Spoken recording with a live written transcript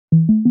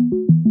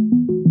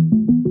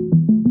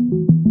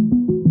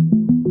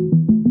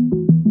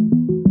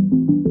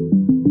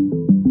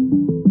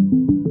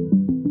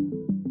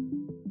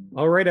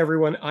right,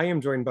 everyone, I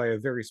am joined by a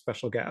very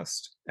special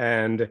guest,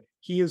 and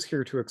he is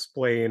here to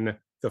explain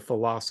the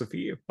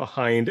philosophy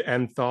behind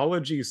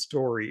anthology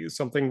stories,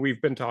 something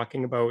we've been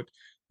talking about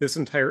this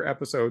entire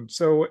episode.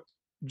 So,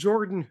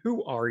 Jordan,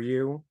 who are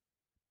you?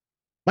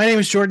 My name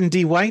is Jordan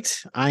D.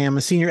 White. I am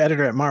a senior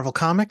editor at Marvel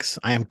Comics.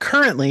 I am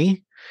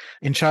currently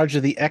in charge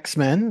of the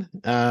X-Men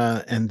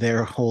and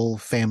their whole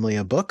family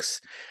of books.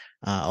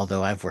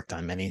 Although I've worked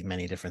on many,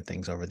 many different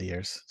things over the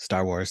years.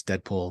 Star Wars,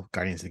 Deadpool,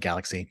 Guardians of the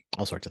Galaxy,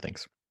 all sorts of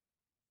things.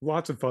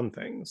 Lots of fun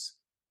things.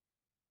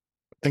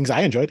 Things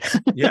I enjoyed.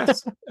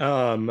 Yes.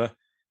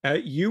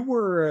 You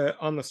were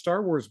on the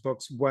Star Wars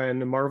books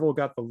when Marvel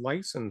got the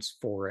license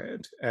for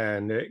it,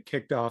 and it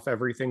kicked off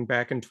everything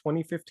back in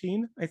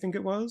 2015, I think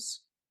it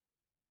was.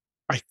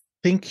 I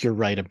think you're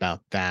right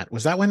about that.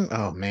 Was that when?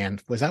 Oh man,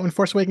 was that when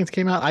Force Awakens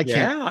came out? I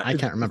can't. Yeah, I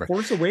can't remember.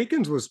 Force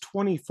Awakens was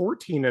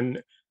 2014,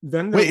 and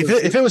then there Wait,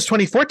 was if it was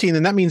 2014,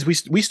 then that means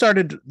we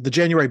started the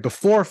January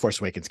before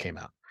Force Awakens came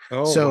out.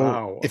 oh So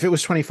wow. if it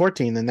was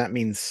 2014, then that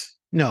means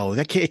no,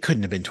 it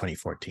couldn't have been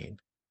 2014.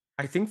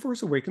 I think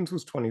Force Awakens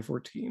was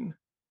 2014.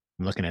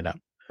 I'm looking it up.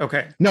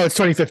 Okay. No, it's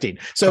 2015.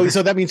 So Okay.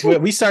 so that means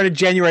we started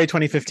January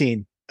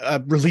 2015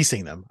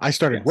 releasing them. I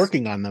started Yes.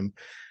 working on them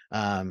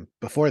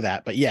before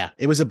that, but yeah,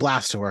 it was a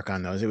blast to work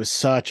on those. It was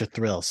such a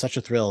thrill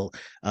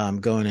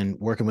going and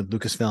working with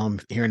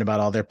Lucasfilm, hearing about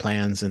all their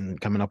plans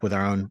and coming up with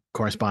our own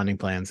corresponding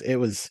plans. It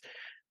was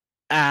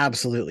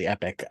absolutely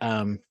epic.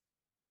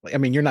 I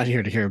mean, you're not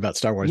here to hear about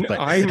Star Wars, but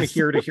I'm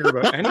here to hear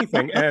about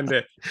anything. And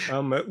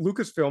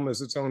Lucasfilm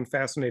is its own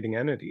fascinating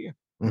entity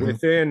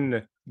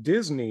within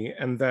Disney,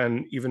 and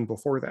then even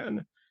before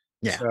then.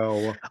 Yeah.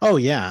 So oh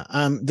yeah.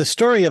 The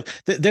story of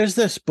there's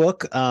this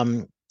book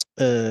called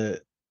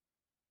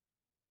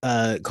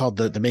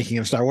the Making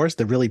of Star Wars,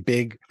 the really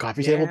big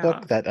coffee table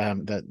book that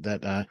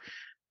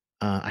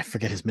I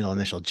forget his middle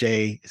initial.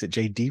 Is it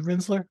J.D.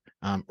 Rinsler?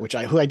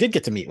 Who I did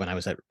get to meet when I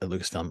was at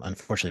Lucasfilm,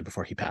 unfortunately,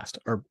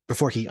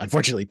 before he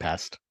unfortunately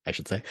passed, I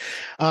should say.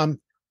 But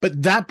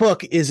that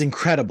book is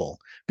incredible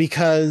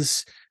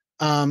because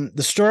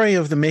the story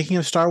of the making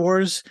of Star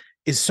Wars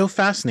is so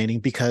fascinating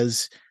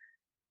because,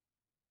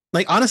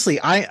 like,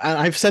 honestly,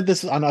 I've said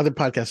this on other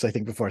podcasts, I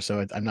think, before,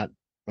 so I'm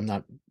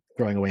not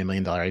throwing away $1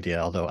 million idea,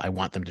 although I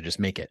want them to just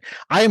make it.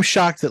 I am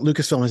shocked that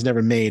Lucasfilm has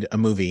never made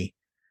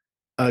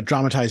a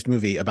dramatized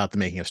movie about the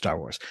making of Star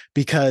Wars,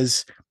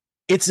 because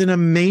it's an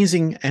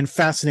amazing and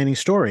fascinating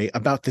story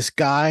about this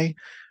guy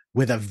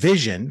with a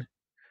vision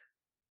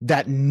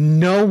that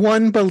no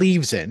one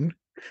believes in.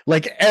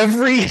 Like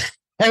every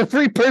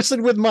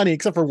person with money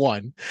except for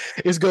one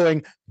is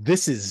going,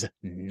 this is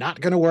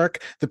not going to work.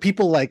 The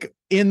people like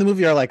in the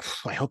movie are like,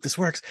 I hope this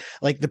works.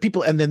 Like the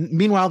people, and then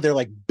meanwhile they're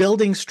like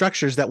building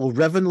structures that will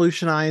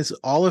revolutionize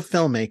all of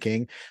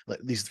filmmaking, like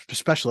these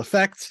special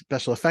effects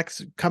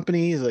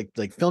companies,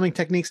 like filming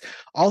techniques,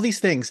 all these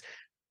things.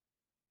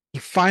 He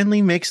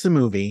finally makes the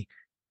movie.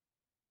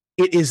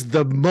 It is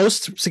the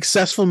most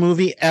successful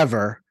movie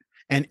ever,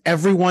 and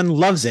everyone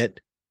loves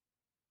it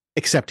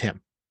except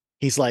him.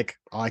 He's like,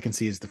 all I can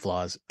see is the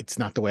flaws. It's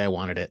not the way I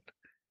wanted it.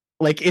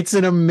 Like, it's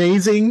an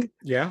amazing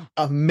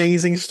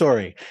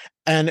story,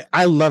 and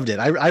I loved it.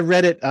 I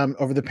read it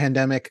over the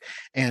pandemic,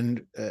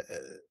 and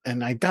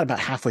I got about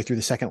halfway through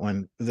the second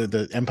one,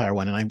 the Empire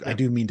one, and I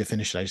do mean to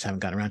finish it. I just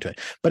haven't gotten around to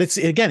it. But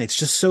it's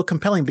just so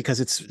compelling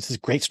because it's a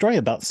great story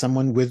about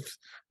someone with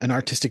an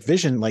artistic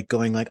vision, like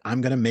going like, I'm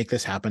going to make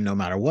this happen no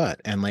matter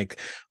what. And like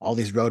all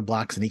these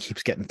roadblocks, and he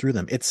keeps getting through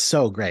them. It's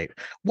so great.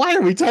 Why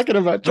are we talking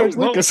about George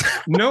Lucas?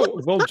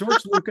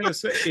 George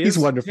Lucas he's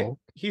wonderful.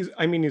 He's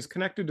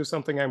connected to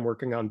something I'm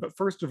working on. But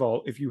first of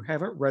all, if you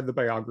haven't read the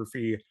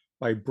biography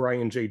by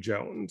Brian J.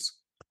 Jones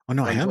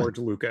I haven't. George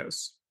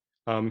Lucas,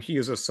 he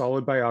is a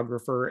solid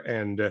biographer,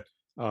 and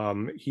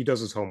he does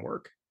his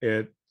homework.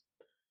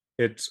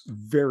 It's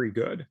very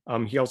good.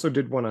 He also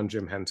did one on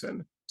Jim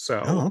Henson. So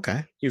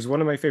okay. He's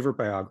one of my favorite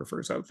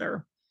biographers out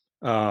there.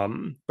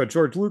 But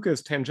George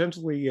Lucas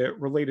tangentially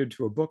related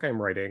to a book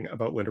I'm writing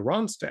about Linda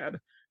Ronstadt,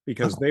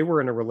 because they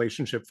were in a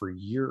relationship for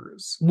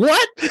years.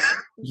 What?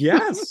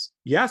 Yes,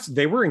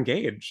 they were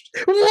engaged.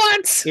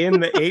 What? In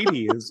the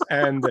 80s.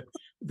 And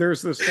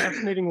there's this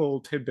fascinating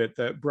little tidbit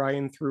that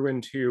Brian threw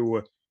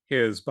into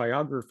his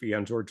biography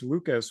on George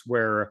Lucas,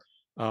 where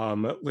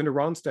Linda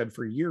Ronstadt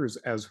for years,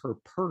 as her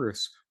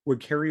purse, would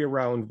carry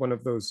around one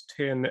of those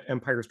tin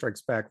Empire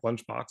Strikes Back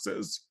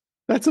lunchboxes.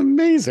 That's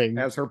amazing.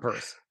 As her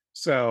purse.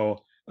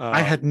 So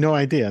I had no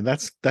idea.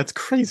 That's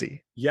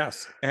crazy.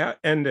 Yes.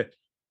 And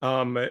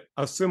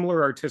a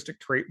similar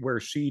artistic trait where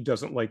she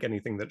doesn't like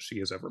anything that she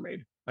has ever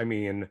made. I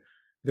mean,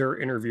 there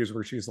are interviews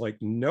where she's like,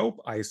 nope,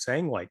 I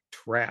sang like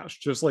trash.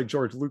 Just like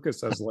George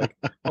Lucas says, like,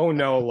 oh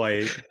no,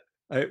 like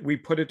we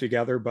put it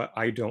together, but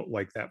I don't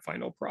like that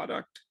final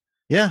product.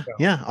 Yeah, so.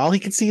 Yeah. All he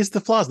could see is the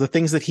flaws, the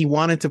things that he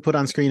wanted to put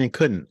on screen and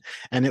couldn't.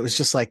 And it was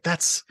just like,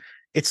 it's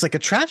like a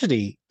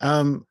tragedy,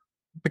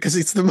 because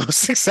it's the most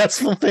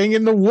successful thing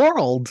in the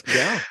world.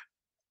 Yeah.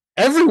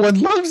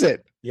 Everyone loves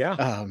it. Yeah.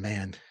 Oh,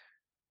 man.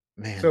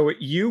 man. So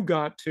you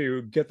got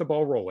to get the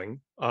ball rolling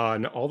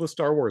on all the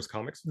Star Wars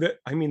comics. That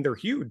I mean, they're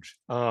huge.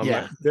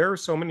 Yeah. There are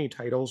so many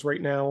titles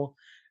right now,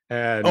 Oh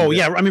and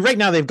yeah. I mean, right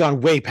now they've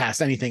gone way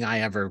past anything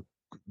I ever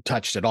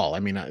touched at all. I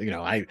mean,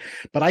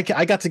 but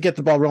I got to get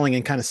the ball rolling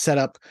and kind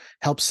of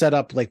help set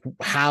up like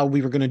how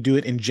we were going to do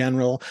it in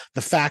general.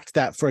 The fact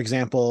that, for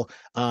example,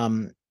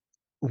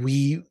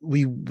 we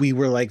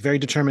were like very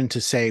determined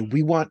to say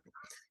we want,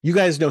 you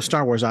guys know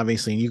Star Wars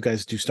obviously, and you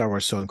guys do Star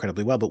Wars so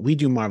incredibly well, but we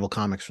do Marvel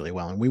comics really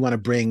well, and we want to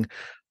bring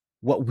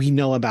what we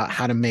know about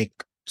how to make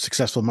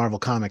successful Marvel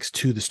comics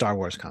to the Star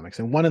Wars comics.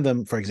 And one of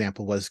them, for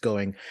example, was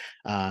going,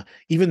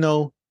 even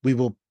though we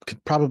will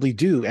probably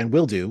do and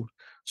will do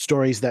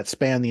stories that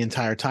span the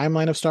entire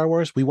timeline of Star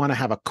Wars, we want to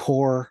have a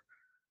core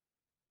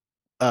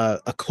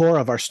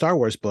of our Star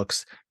Wars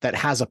books that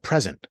has a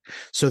present,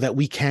 so that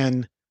we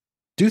can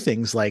do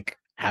things like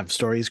have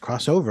stories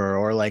cross over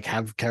or like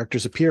have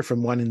characters appear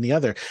from one and the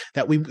other,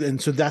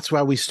 and so that's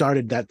why we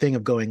started that thing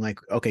of going like,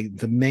 okay,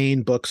 the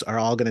main books are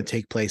all going to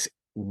take place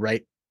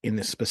right in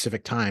this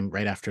specific time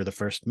right after the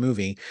first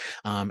movie,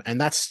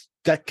 and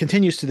that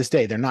continues to this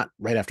day. They're not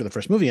right after the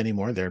first movie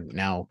anymore. They're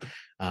now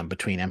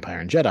between Empire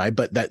and Jedi,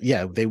 but that,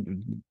 yeah,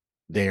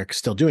 they are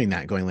still doing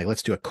that, going like,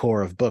 let's do a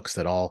core of books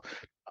that all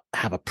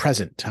have a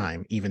present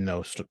time, even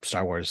though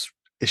Star Wars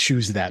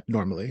eschews that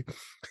normally.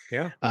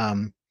 yeah.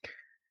 um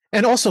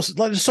and also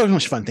so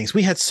much fun things.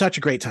 We had such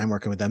a great time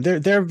working with them.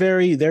 They're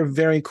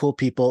very cool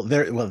people.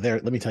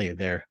 Let me tell you,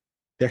 their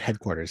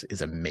headquarters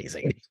is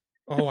amazing.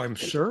 Oh, I'm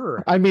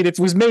sure. I mean, it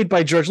was made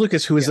by George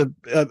Lucas, who is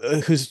Yeah.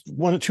 who's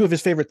two of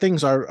his favorite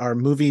things are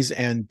movies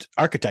and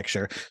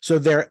architecture. So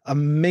they're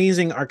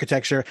amazing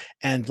architecture,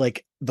 and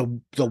like the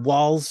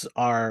walls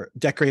are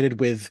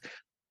decorated with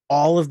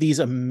all of these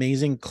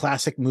amazing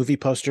classic movie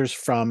posters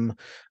from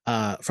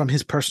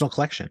his personal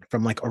collection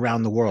from like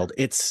around the world.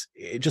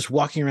 Just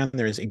walking around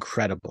there is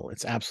incredible.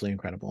 It's absolutely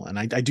incredible, and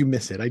I do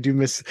miss it. I do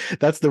miss.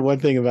 That's the one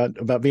thing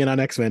about being on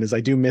X-Men, is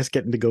I do miss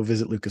getting to go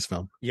visit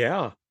Lucasfilm.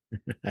 Yeah.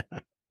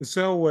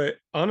 So,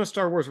 on a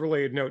Star Wars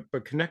related note,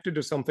 but connected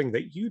to something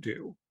that you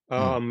do,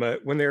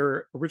 Mm. when they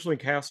were originally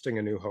casting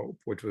A New Hope,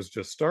 which was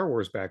just Star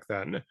Wars back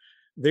then,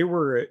 they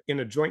were in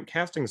a joint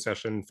casting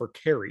session for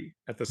Carrie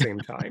at the same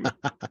time.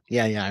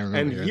 Yeah, I remember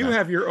And hearing you that.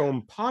 have your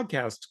own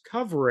podcast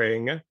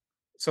covering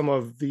some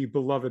of the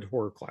beloved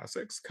horror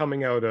classics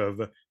coming out of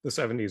the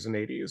 70s and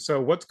 80s.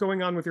 So, what's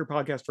going on with your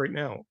podcast right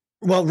now?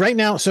 Well, right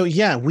now, so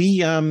yeah,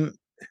 we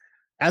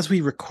as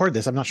we record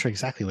this, I'm not sure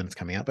exactly when it's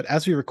coming out, but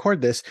as we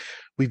record this,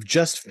 we've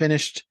just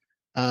finished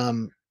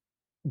um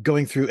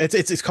going through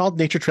it's called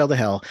Nature Trail to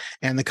Hell,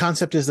 and the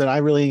concept is that I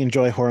really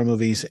enjoy horror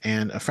movies,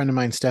 and a friend of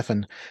mine,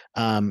 Stefan,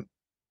 um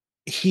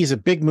he's a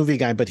big movie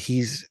guy, but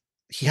he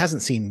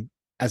hasn't seen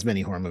as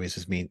many horror movies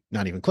as me,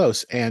 not even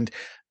close. And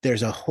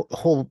there's a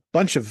whole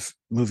bunch of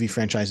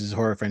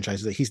horror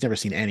franchises that he's never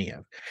seen any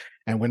of.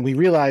 And when we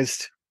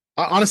realized,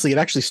 honestly, it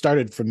actually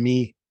started from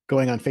me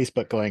going on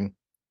Facebook, going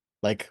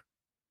like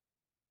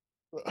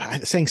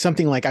saying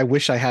something like, I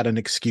wish I had an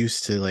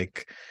excuse to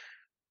like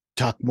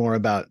talk more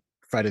about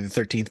Friday the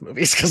 13th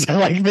movies, because I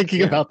like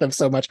thinking Yeah. about them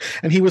so much.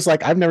 And he was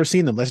like, I've never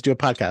seen them. Let's do a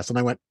podcast. And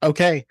I went,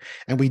 okay.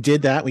 And we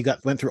did that.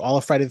 Went through all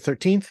of Friday the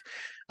 13th.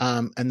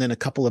 And then a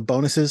couple of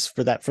bonuses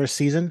for that first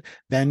season.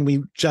 Then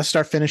we just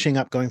start finishing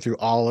up going through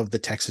all of the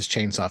Texas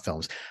Chainsaw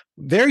films,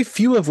 very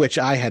few of which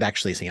I had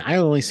actually seen. I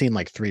only seen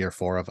like 3 or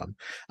 4 of them.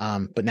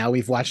 But now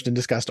we've watched and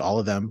discussed all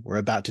of them. We're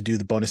about to do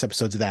the bonus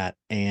episodes of that.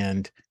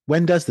 And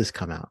when does this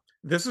come out?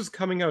 This is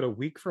coming out a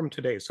week from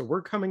today. So,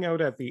 we're coming out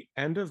at the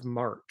end of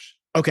March.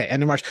 Okay,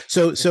 end of March.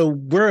 So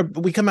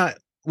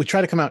we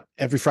try to come out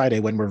every Friday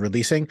when we're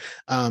releasing.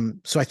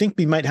 So I think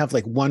we might have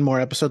like one more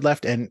episode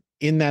left, and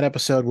in that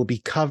episode we'll be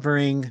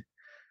covering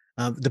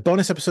the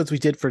bonus episodes we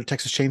did for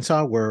Texas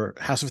Chainsaw were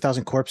House of a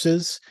Thousand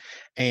Corpses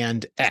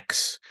and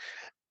X.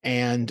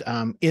 And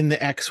in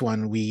the X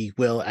one, we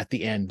will at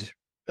the end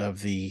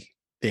of the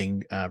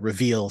thing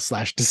reveal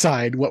 /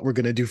 decide what we're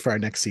going to do for our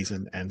next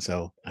season, and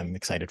so I'm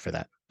excited for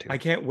that too. I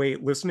can't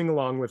wait. Listening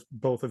along with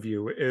both of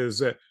you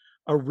is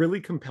a really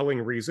compelling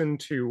reason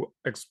to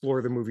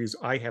explore the movies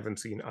I haven't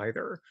seen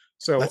either.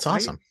 So That's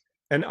awesome.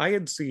 I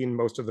had seen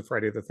most of the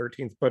Friday the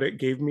 13th, but it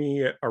gave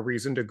me a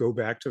reason to go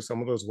back to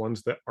some of those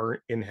ones that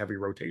aren't in heavy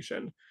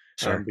rotation,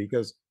 Sure.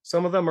 because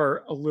some of them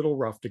are a little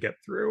rough to get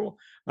through.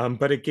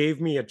 But it gave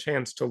me a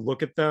chance to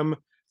look at them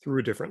through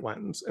a different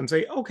lens and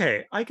say,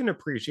 okay, I can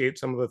appreciate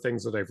some of the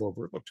things that I've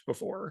overlooked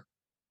before.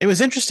 It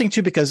was interesting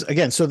too, because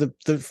again, so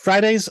the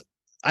Fridays,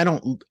 I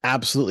don't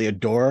absolutely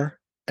adore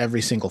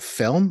every single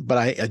film, but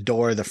I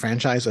adore the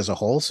franchise as a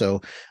whole.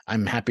 So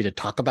I'm happy to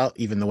talk about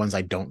even the ones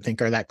I don't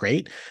think are that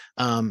great.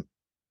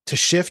 To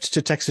shift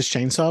to Texas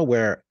Chainsaw,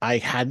 where I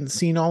hadn't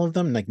seen all of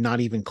them, like not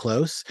even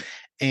close,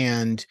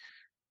 and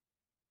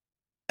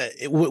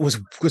it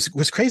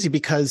was crazy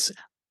because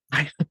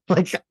I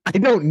like I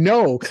don't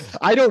know.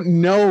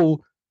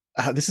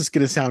 This is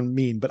going to sound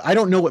mean, but I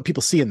don't know what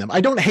people see in them. I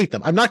don't hate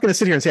them. I'm not going to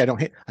sit here and say I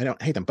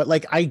don't hate them, but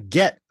like I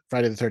get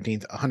Friday the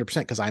 13th 100%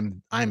 because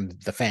I'm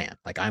the fan.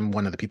 Like I'm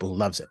one of the people who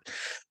loves it.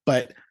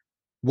 But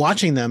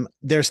watching them,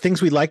 there's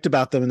things we liked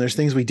about them and there's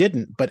things we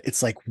didn't. But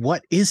it's like,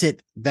 what is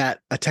it that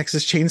a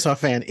Texas Chainsaw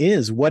fan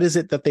is? What is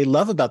it that they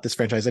love about this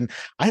franchise? And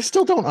I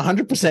still don't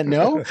 100%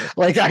 know.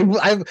 Like,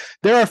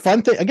 there are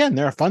fun things. Again,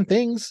 there are fun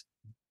things,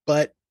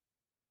 but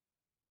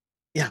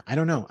yeah, I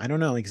don't know. I don't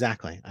know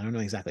exactly.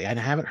 I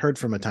haven't heard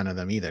from a ton of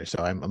them either.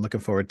 So I'm looking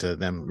forward to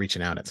them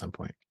reaching out at some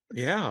point.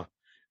 Yeah.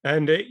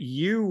 And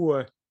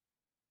you,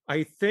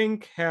 I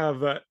think,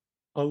 have a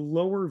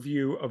lower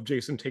view of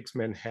Jason Takes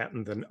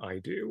Manhattan than I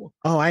do.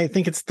 Oh, I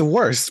think it's the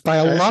worst by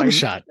a I, long I'm,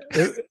 shot.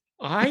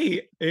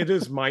 it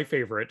is my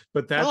favorite,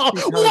 but that's Oh,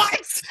 because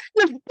what?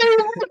 Your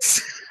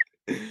favorites?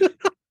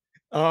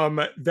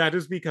 that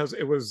is because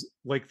it was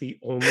like the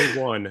only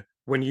one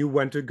when you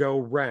went to go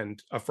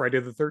rent a Friday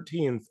the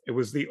 13th, it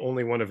was the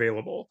only one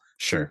available.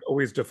 So you'd Sure.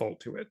 always default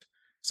to it.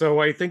 So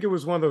I think it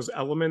was one of those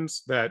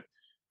elements that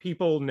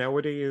people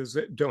nowadays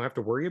don't have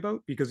to worry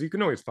about because you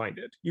can always find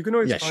it. You can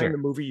always Yeah, find the sure.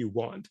 movie you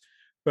want.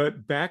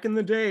 But back in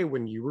the day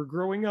when you were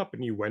growing up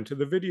and you went to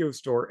the video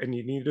store and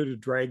you needed to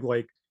drag,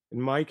 like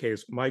in my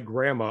case, my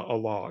grandma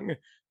along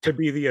to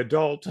be the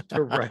adult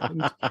to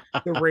rent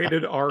the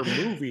rated R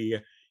movie,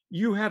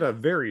 you had a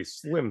very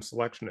slim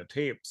selection of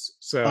tapes.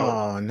 So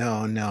Oh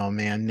no,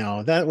 man,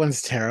 no. That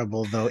one's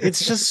terrible though.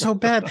 It's just so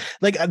bad.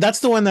 Like that's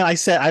the one that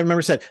I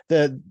remember said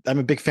I'm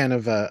a big fan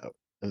of the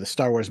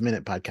Star Wars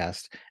Minute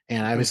podcast,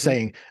 and I was mhm.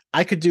 saying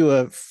I could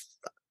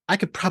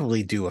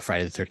probably do a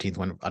Friday the 13th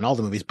one on all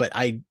the movies, but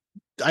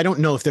I don't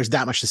know if there's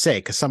that much to say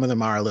because some of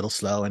them are a little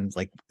slow and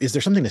like, is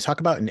there something to talk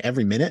about in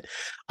every minute?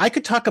 I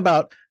could talk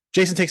about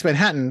Jason Takes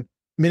Manhattan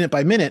minute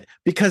by minute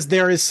because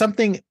there is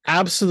something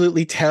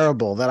absolutely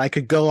terrible that I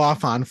could go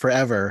off on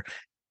forever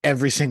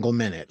every single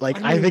minute.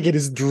 Like, I I think mean, it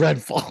is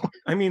dreadful.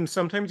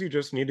 sometimes you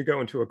just need to go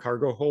into a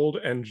cargo hold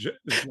and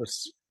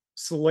just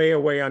slay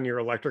away on your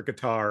electric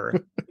guitar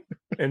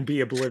and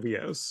be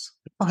oblivious.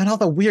 And all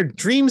the weird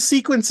dream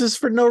sequences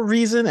for no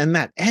reason. And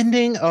that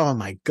ending. Oh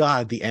my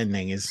God. The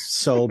ending is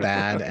so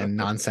bad and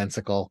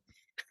nonsensical.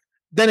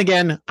 Then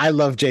again, I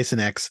love Jason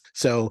X.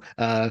 So,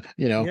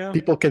 Yeah.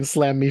 people can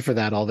slam me for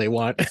that all they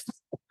want.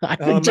 I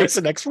think Um,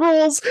 Jason X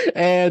rules,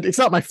 and it's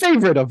not my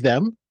favorite of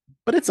them,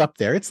 but it's up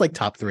there. It's like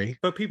top three.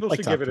 but people Like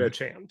should give top it a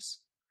three. chance.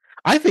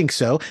 I think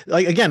so.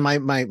 Like again,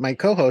 my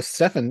co-host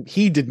Stefan,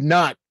 he did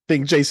not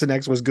think Jason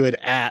X was good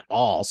at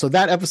all. So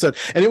that episode,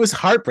 and it was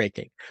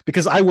heartbreaking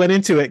because I went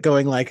into it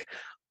going like,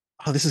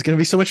 oh, this is going to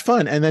be so much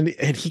fun. And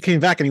he came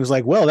back and he was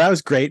like, well, that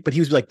was great. But he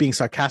was like being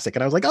sarcastic.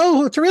 And I was like,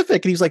 oh,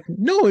 terrific. And he was like,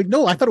 no,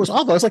 I thought it was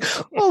awful. I was like,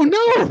 oh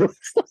no.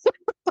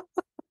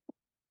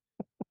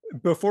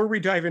 Before we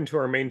dive into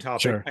our main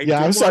topic, Sure. I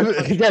Yeah. did want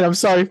to touch. I'm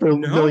sorry for a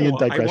million No,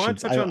 I want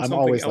digressions. to touch on I'm something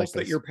always like else that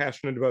this. you're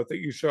passionate about that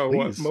you show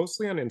Please.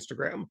 mostly on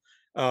Instagram,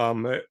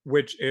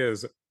 which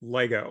is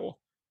Lego. Oh,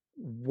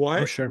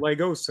 What sure.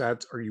 Lego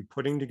sets are you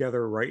putting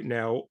together right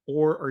now,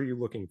 or are you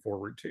looking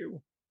forward to?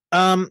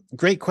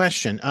 Great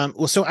question.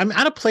 Well, so I'm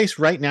at a place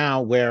right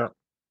now where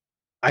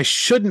I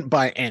shouldn't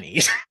buy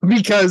any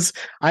because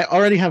I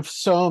already have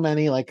so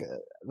many, like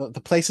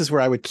the places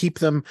where I would keep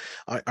them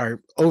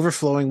are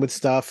overflowing with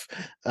stuff.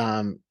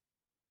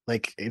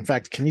 Like in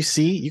fact, can you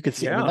see? You can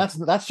see. I mean, Yeah.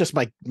 that's just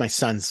my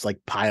son's like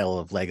pile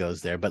of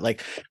Legos there. But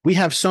like we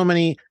have so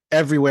many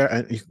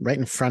everywhere. Right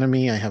in front of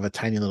me, I have a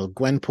tiny little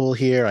Gwenpool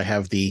here. I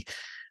have the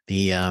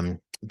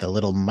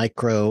little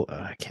micro.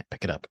 I can't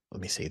pick it up. Let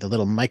me see. The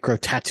little micro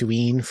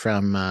Tatooine Oh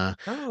from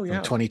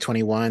yeah.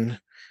 2021.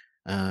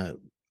 May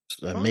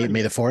Fun.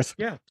 the 4th.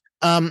 Yeah.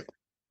 Um,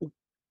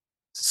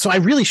 so I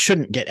really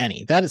shouldn't get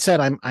any. That said,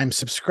 I'm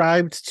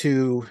subscribed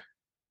to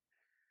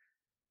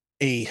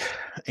a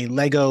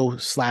Lego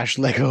 /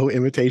 Lego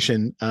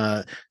imitation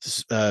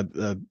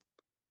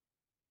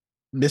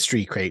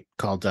mystery crate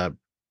called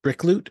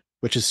Brick Loot,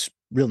 which is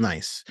real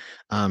nice.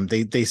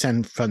 They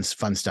send fun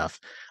stuff.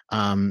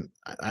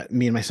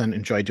 Me and my son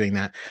enjoy doing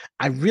that.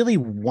 I really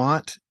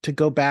want to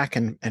go back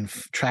and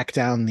track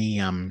down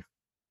the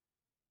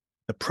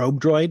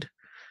probe droid.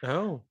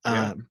 Oh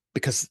yeah.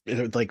 Because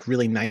it's like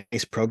really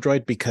nice probe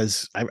droid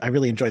because I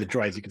really enjoy the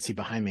droids. You can see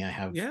behind me I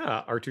have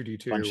Yeah. a bunch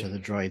R2D2. of the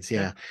droids.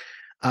 Yeah.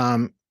 Yeah.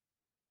 Um,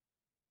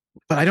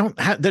 but I don't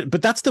have that,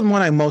 but that's the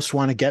one I most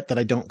want to get that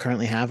I don't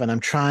currently have. And I'm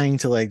trying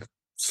to like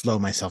slow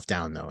myself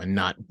down though and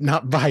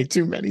not buy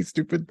too many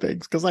stupid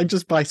things because I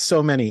just buy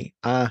so many.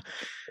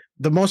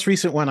 The most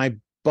recent one I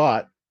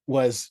bought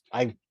was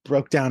I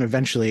broke down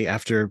eventually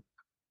after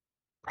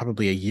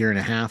probably a year and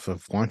a half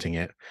of wanting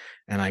it,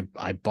 and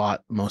I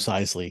bought Mos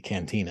Eisley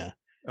Cantina.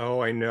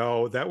 Oh, I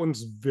know. That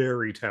one's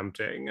very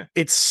tempting.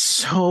 It's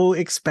so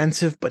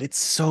expensive, but it's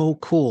so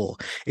cool.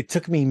 It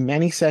took me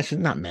many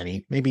sessions, not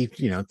many, maybe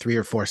 3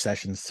 or 4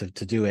 sessions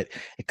to do it.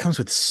 It comes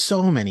with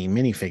so many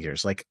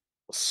minifigures, like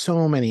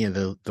so many of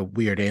the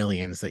weird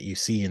aliens that you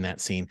see in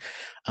that scene.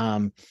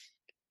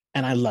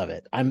 And I love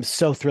it. I'm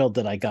so thrilled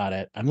that I got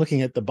it. I'm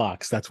looking at the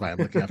box. That's why I'm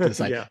looking off to the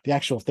side. Yeah. The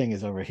actual thing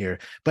is over here.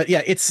 But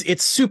yeah, it's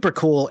super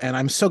cool, and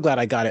I'm so glad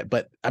I got it.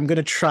 But I'm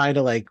gonna try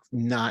to like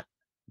not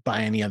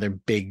buy any other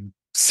big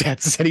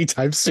sets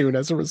anytime soon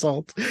as a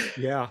result.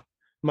 Yeah.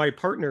 My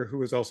partner,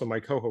 who is also my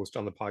co-host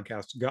on the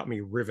podcast, got me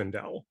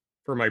Rivendell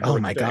for my Oh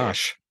my birthday,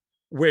 gosh.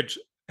 which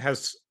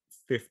has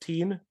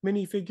 15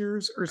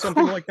 minifigures or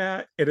something like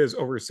that. It is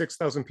over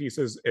 6,000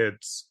 pieces.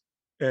 It's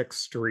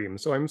extreme.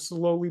 So I'm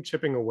slowly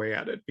chipping away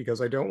at it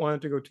because I don't want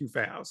it to go too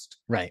fast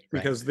Right,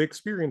 right. because the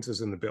experience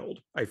is in the build,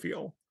 I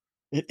feel.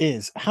 It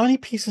is. How many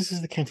pieces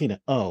is the cantina?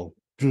 Oh,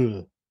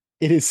 ugh.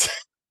 It is.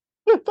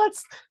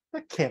 That's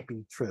that can't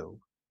be true.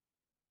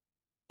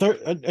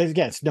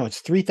 Yes, no, it's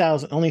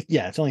 3,000. Only,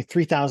 yeah, it's only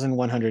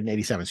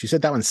 3,187. So you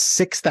said that one's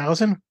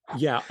 6,000?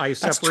 Yeah,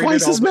 That's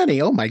twice as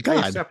many. Oh my I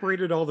God.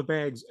 separated all the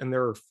bags and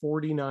there are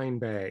 49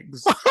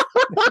 bags.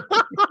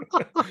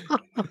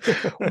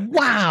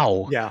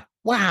 Wow. Yeah.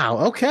 Wow.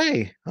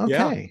 Okay.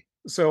 Yeah. Okay.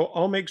 So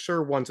I'll make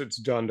sure once it's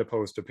done to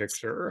post a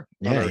picture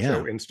on Yeah, our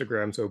show yeah.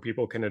 Instagram so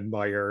people can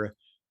admire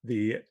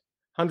the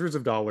hundreds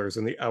of dollars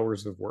and the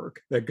hours of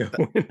work that go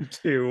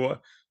into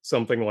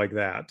something like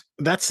that.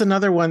 That's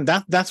another one.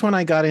 That's when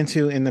I got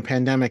into in the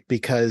pandemic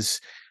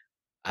because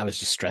I was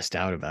just stressed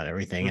out about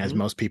everything, as Mhm.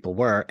 most people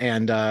were.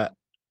 And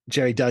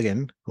Jerry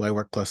Duggan, who I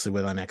work closely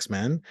with on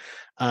X-Men,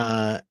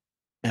 uh,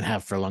 and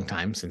have for a long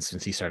time since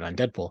he started on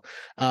Deadpool.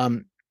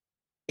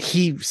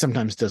 He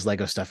sometimes does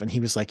Lego stuff, and he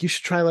was like, "You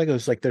should try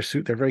Legos. Like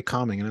they're very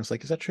calming." And I was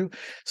like, "Is that true?"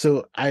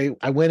 So I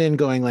went in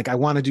going like, I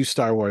want to do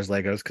Star Wars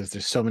Legos because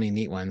there's so many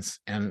neat ones,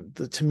 and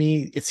to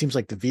me, it seems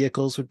like the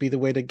vehicles would be the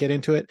way to get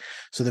into it.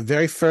 So the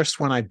very first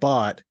one I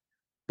bought,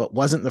 but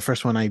wasn't the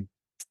first one I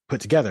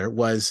put together,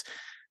 was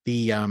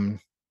the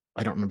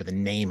I don't remember the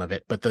name of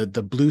it, but the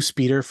blue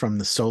speeder from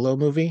the Solo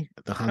movie,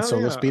 the Han Oh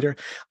Solo yeah. speeder.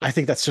 I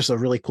think that's just a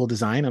really cool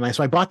design, and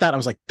so I bought that. I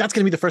was like, that's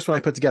gonna be the first one I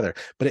put together,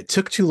 but it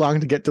took too long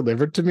to get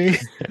delivered to me,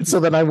 and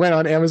so then I went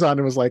on Amazon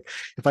and was like,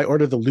 if I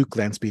order the Luke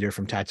land speeder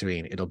from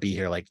Tatooine, it'll be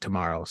here like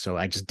tomorrow. So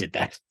I just did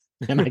that,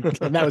 and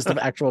that was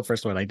the actual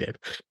first one I did.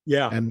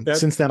 Yeah, And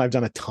since then, I've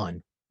done a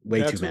ton, way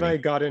too that's when I many.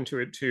 got into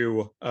it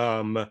too.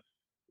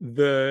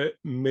 The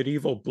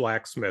medieval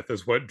blacksmith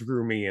is what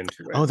drew me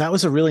into Oh, it. that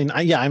was a really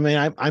yeah. I mean,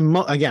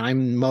 again, I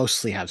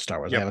mostly have Star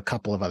Wars. I have Yep, a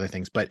couple of other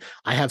things, but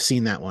I have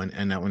seen that one,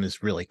 and that one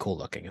is really cool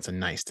looking. It's a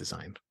nice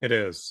design. it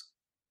is.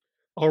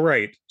 All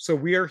right. So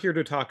we are here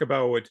to talk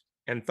about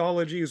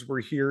anthologies.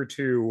 We're here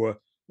to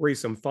raise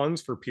some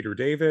funds for Peter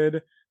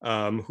David,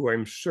 who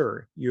I'm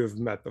sure you have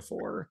met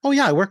before. Oh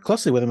yeah, I worked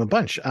closely with him a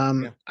bunch.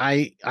 Yeah.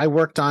 I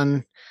worked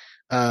on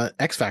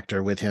X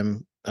Factor with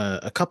him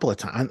a couple of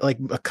times, like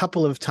a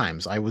couple of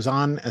times. I was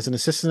on as an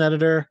assistant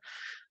editor,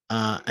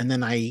 and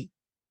then I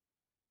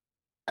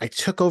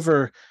took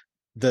over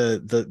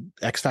the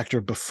X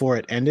Factor before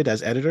it ended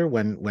as editor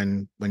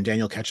when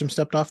Daniel Ketchum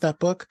stepped off that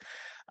book.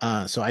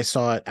 So I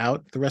saw it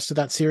out the rest of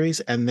that series,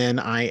 and then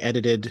I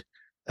edited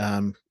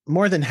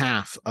more than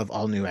half of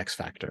All New X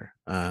Factor,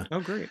 Oh,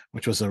 great.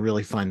 which was a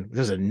really fun. It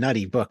was a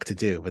nutty book to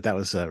do, but that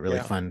was a really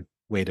Yeah. fun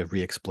way to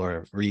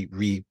re-explore,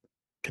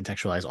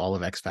 contextualize all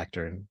of X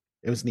Factor, and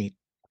it was neat.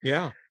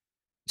 Yeah.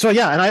 So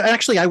yeah, and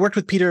I worked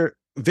with Peter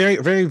very,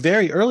 very,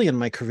 very early in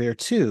my career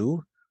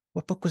too.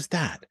 What book was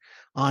that?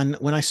 On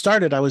when I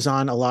started, I was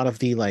on a lot of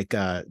the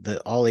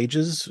the all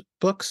ages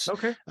books,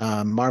 Okay.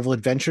 Marvel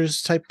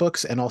Adventures type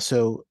books, and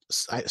also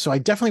so I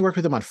definitely worked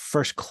with him on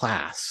First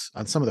Class,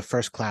 on some of the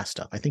First Class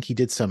stuff. I think he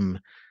did some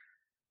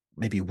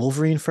maybe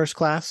Wolverine First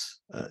Class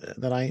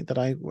that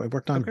I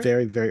worked on Okay.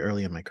 very, very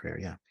early in my career.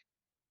 Yeah.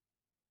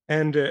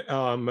 And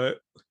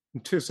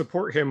to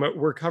support him,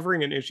 we're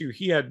covering an issue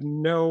he had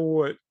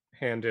no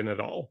hand in at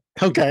all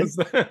Okay. because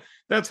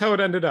that's how it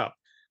ended up.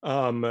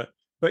 Um,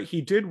 but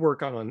he did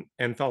work on an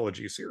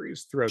anthology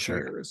series throughout the Sure.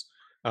 years.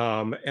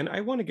 And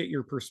I want to get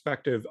your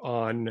perspective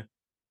on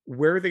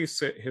where they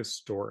sit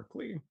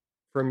historically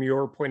from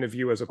your point of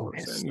view as a Oh,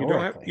 person.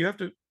 historically. You have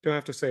to don't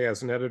have to say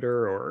as an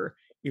editor or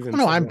Oh even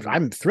no, I'm someone.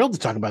 I'm thrilled to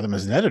talk about them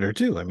as an editor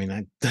too. I mean,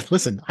 I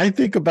listen, I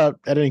think about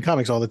editing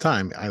comics all the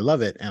time. I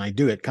love it and I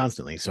do it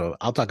constantly. So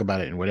I'll talk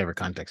about it in whatever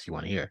context you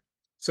want to hear.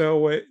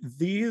 So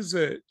these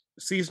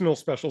seasonal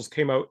specials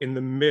came out in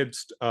the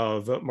midst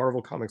of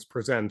Marvel Comics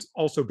Presents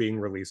also being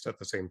released at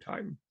the same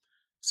time.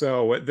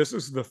 So this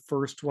is the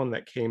first one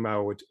that came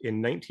out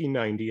in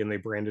 1990, and they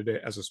branded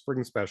it as a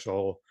spring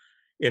special.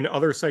 In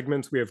other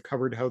segments, we have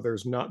covered how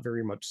there's not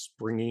very much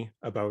springy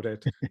about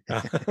it.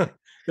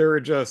 There are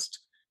just,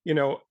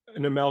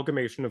 an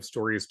amalgamation of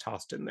stories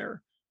tossed in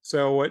there.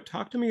 So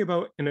talk to me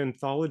about an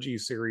anthology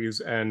series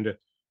and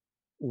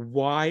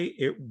why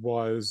it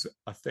was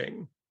a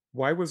thing.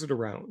 Why was it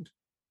around?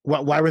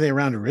 Why were they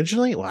around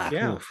originally? Wow,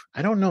 Yeah. oof.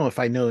 I don't know if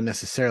I know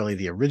necessarily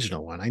the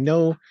original one. I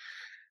know,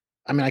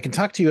 I mean, I can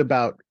talk to you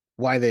about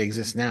why they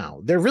exist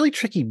now. They're really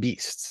tricky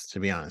beasts, to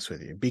be honest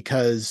with you,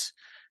 because,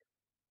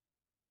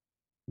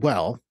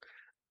 well,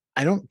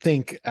 I don't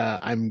think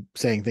I'm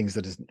saying things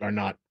that are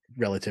not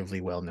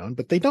relatively well known,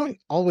 but they don't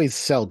always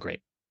sell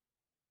great.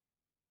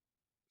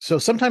 So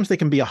sometimes they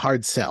can be a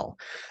hard sell.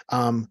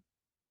 Um,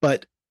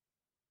 but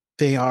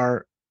they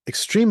are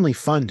extremely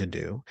fun to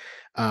do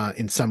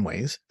in some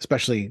ways,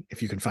 especially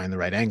if you can find the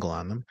right angle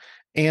on them.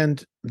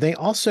 And they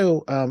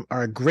also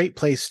are a great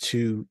place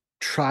to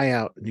try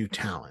out new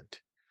talent.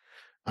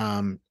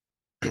 Um,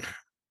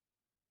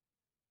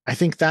 I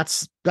think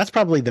that's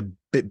probably the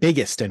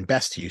biggest and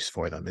best use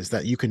for them, is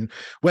that you can,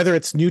 whether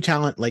it's new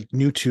talent, like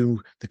new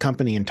to the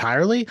company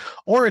entirely,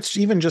 or it's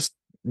even just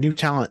new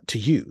talent to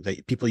you,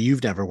 that people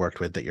you've never worked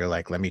with, that you're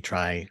like, let me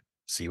try,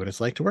 see what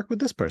it's like to work with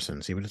this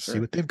person, see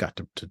Sure. what they've got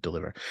to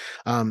deliver.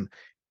 Um,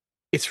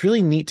 it's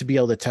really neat to be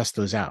able to test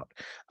those out.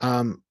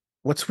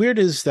 What's weird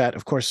is that,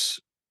 of course,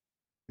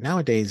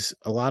 nowadays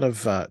a lot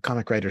of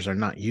comic writers are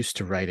not used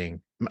to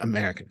writing,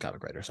 American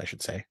comic writers, I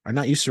should say, are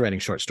not used to writing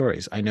short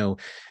stories. I know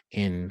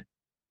in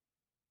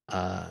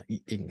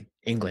in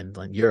England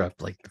and Europe,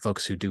 like the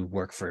folks who do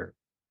work for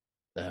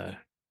the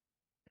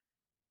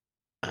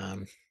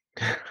um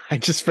I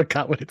just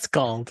forgot what it's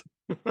called.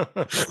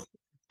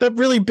 The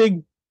really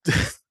big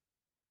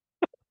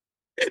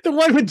the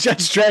one with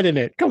Judge Dredd in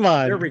it. Come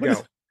There on. we What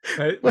is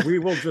go. what, We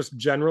will just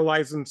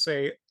generalize and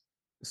say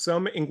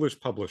some English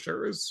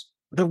publishers.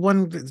 the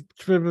one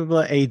blah, blah,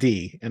 blah, AD,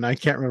 and I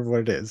can't remember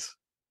what it is.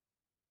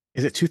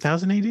 Is it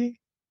 2000 AD?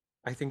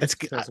 I think It's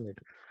it's 2008.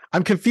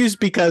 I'm confused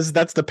because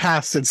that's the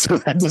past, and so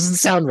that doesn't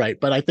sound right,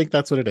 but I think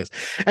that's what it is.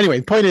 Anyway,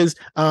 the point is,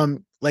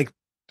 like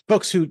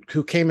folks who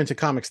came into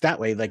comics that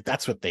way, like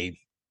that's what they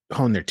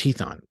hone their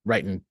teeth on,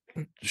 writing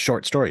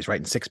short stories,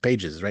 writing 6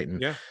 pages, writing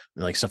Yeah.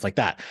 like stuff like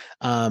that.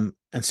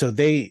 And so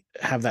they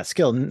have that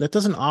skill. And that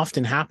doesn't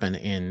often happen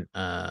in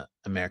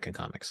American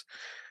comics.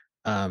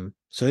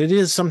 So it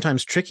is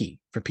sometimes tricky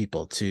for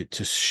people to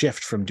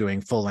shift from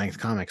doing full length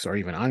comics or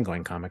even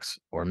ongoing comics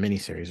or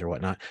miniseries or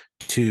whatnot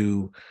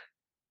to,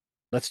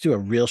 let's do a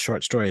real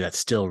short story that's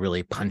still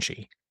really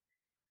punchy.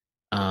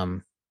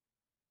 Um,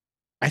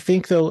 I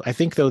think though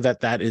that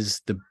that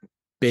is the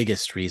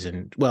biggest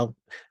reason. Well,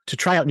 to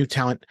try out new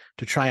talent,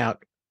 to try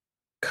out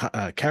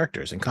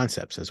characters and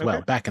concepts as well.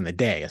 Okay. Back in the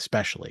day,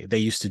 especially, they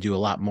used to do a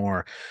lot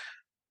more.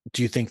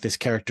 Do you think this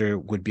character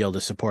would be able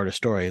to support a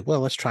story?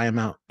 Well, let's try him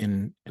out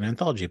in an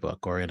anthology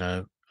book or in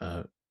a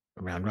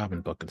round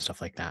robin book and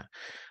stuff like that.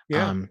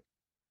 Yeah. Um,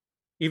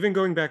 Even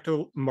going back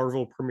to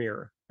Marvel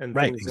Premiere and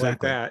right, things like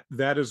exactly. that,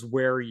 that is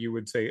where you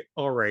would say,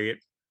 all right,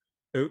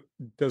 uh,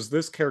 does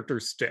this character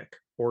stick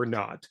or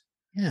not?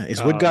 Yeah,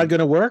 is Wood God Um, going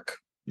to work?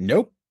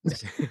 Nope.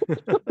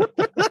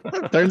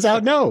 Turns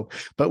out no,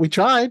 but we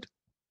tried.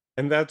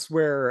 and that's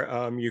where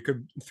you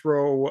could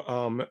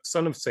throw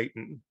Son of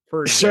Satan,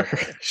 for Sure,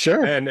 example.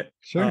 sure, And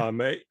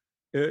sure.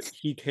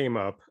 he came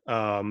up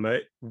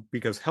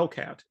because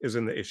Hellcat is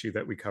in the issue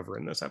that we cover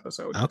in this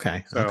episode.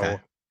 Okay, okay. So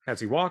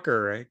Patsy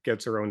Walker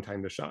gets her own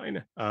time to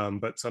shine.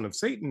 But Son of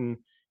Satan,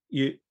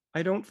 you,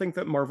 I don't think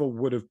that Marvel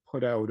would have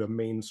put out a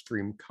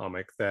mainstream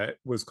comic that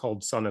was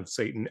called Son of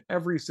Satan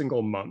every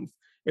single month.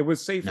 It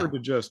was safer No, to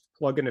just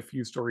plug in a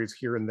few stories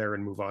here and there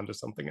and move on to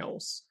something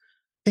else.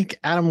 I think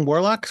Adam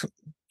Warlock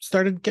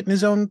started getting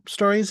his own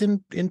stories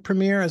in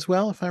Premiere as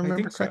well, if I I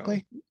remember think so.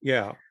 correctly.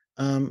 Yeah,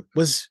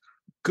 Was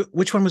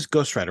which one was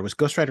Ghost Rider? Was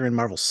Ghost Rider in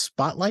Marvel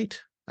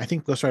Spotlight? I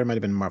think Ghost Rider might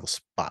have been Marvel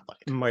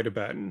Spotlight. might have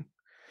been.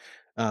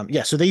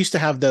 Yeah, so they used to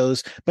have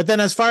those, but then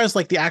as far as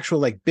like the actual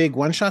like big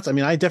one shots, I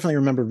mean, I definitely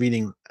remember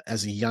reading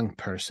as a young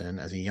person,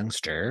 as a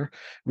youngster,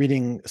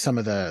 reading some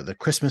of the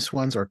Christmas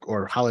ones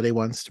or holiday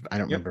ones. I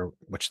don't Yep. remember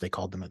which they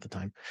called them at the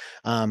time.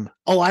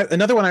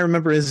 Another one I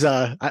remember is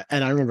and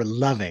I remember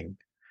loving.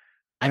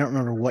 I don't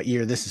remember what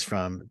year this is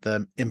from.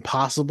 The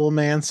Impossible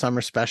Man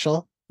Summer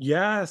Special.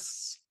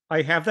 Yes.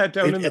 I have that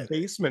down in the It,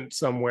 basement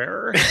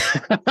somewhere.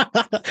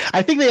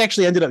 I think they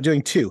actually ended up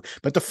doing two,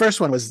 but the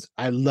first one was,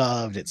 I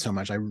loved it so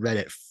much. I read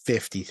it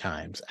 50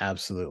 times.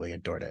 Absolutely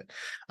adored it.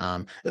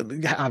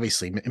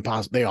 Obviously,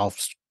 impossible. They all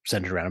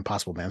centered around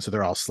Impossible Man, so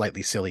they're all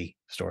slightly silly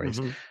stories.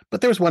 Mm-hmm. But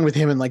there was one with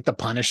him and like the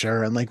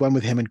Punisher, and like one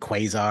with him and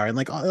Quasar, and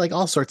like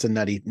all sorts of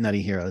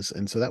nutty heroes.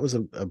 And so that was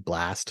a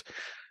blast.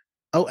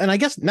 Oh, and I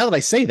guess now that I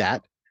say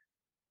that,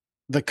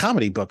 the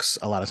comedy books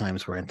a lot of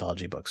times were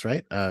anthology books,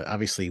 right?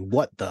 Obviously,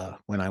 What the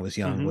When I Was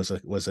Young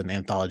Mm-hmm. was an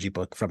anthology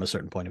book from a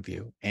certain point of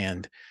view,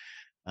 and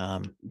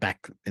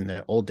back in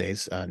the old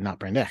days, Not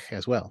Brand Ech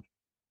as well.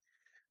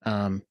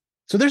 Um,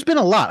 so there's been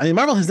a lot. I mean,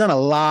 Marvel has done a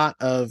lot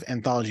of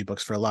anthology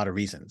books for a lot of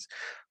reasons.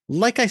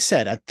 Like I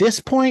said, at this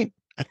point,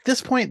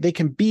 they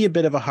can be a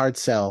bit of a hard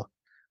sell.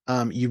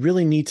 You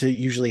really need to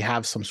usually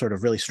have some sort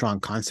of really strong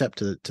concept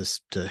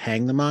to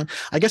hang them on.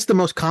 I guess the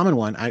most common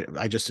one,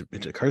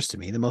 it occurs to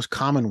me, the most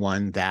common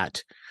ones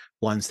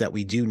that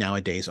we do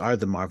nowadays are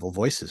the Marvel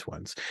Voices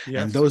ones, and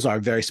Yes. those are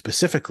very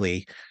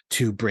specifically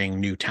to bring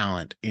new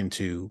talent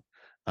into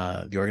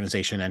the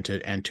organization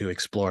and to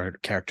explore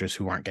characters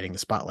who aren't getting the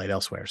spotlight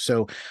elsewhere.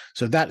 So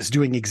that is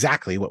doing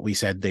exactly what we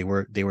said they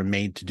were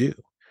made to do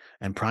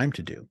and primed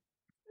to do.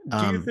 Do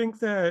you Um, think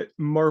that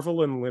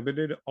Marvel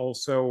Unlimited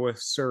also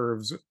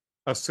serves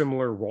a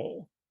similar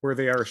role where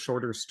they are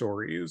shorter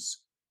stories?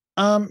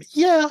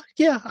 yeah.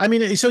 I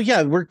mean, so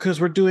yeah, we're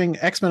doing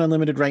X-Men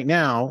Unlimited right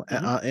now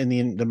Mm-hmm.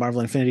 in the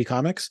Marvel Infinity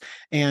comics,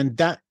 and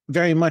that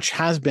very much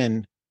has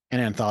been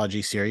an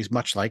anthology series,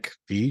 much like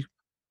the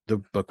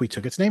book we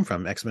took its name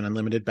from, X-Men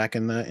Unlimited, back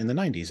in the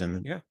 90s,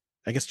 and Yeah.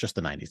 I guess just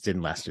the 90s,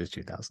 didn't last to the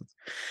 2000s.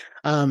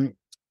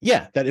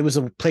 Yeah, that it was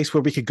a place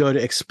where we could go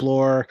to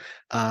explore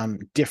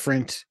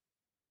different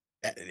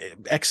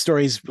X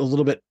stories a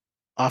little bit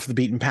off the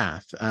beaten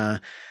path.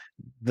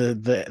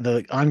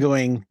 The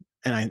ongoing,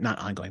 and I not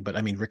ongoing, but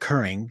I mean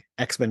recurring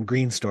X-Men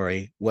Green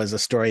story was a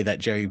story that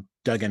Jerry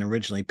Duggan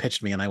originally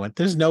pitched me, and I went,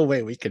 "There's no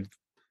way we could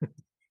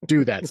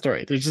do that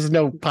story. There's just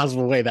no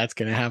possible way that's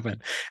going to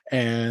happen."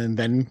 And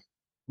then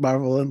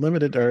Marvel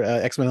Unlimited or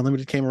X-Men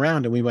Unlimited came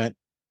around, and we went,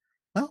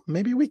 "Well,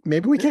 maybe we can.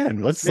 Maybe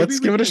Let's we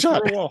give it a can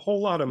shot." throw a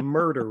whole lot of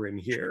murder in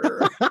here.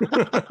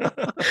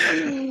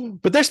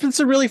 But there's been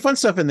some really fun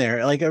stuff in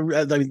there, like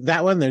that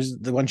one. There's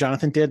the one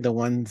Jonathan did, the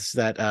ones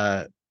that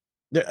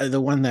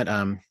the one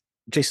that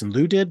Jason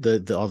Liu did,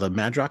 the all the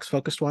Madrox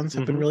focused ones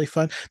have been really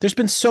fun. There's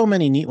been so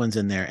many neat ones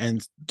in there,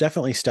 and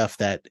definitely stuff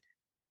that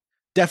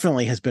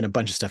definitely has been a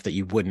bunch of stuff that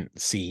you wouldn't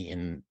see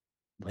in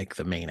like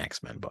the main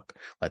X-Men book,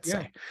 let's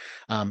say.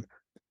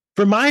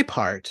 For my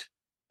part,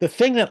 the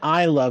thing that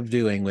I love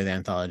doing with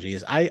anthology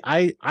is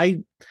I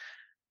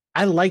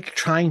like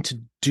trying to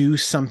do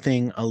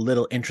something a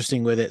little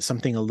interesting with it,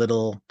 something a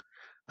little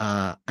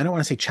I don't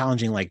want to say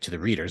challenging like to the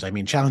readers. I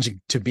mean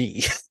challenging to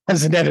me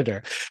as an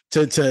editor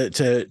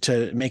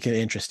to make it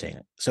interesting.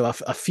 So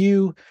a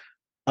few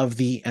of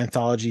the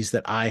anthologies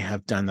that I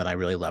have done that I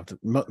really loved.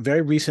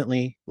 Very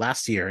recently,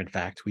 last year, in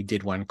fact, we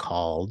did one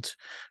called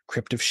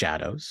Crypt of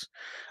Shadows.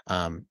 It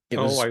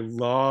Oh, was I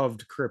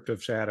loved Crypt of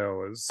I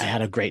Shadows.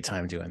 had a great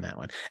time doing that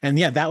one. And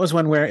yeah, that was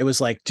one where it was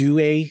like do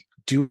a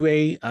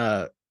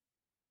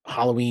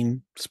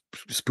Halloween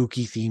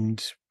spooky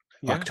themed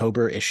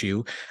October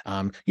issue.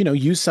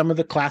 Use some of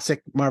the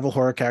classic Marvel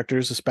horror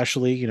characters,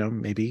 especially,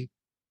 maybe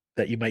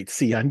that you might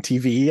see on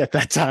TV at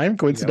that time,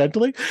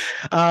 coincidentally.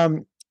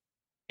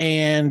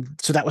 And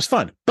so that was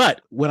fun. But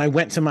when I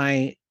went to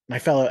my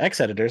fellow X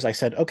editors, I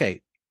said,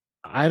 okay,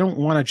 I don't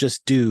want to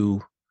just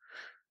do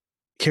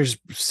here's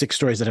 6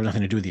 stories that have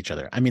nothing to do with each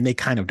other. I mean, they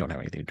kind of don't have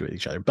anything to do with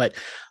each other, but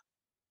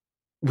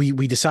I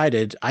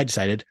decided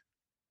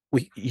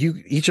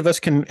each of us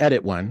can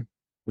edit one.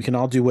 We can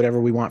all do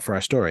whatever we want for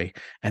our story.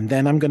 And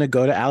then I'm going to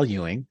go to Al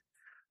Ewing,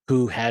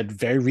 who had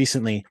very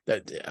recently,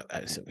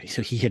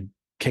 so he had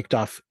kicked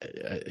off,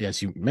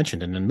 as you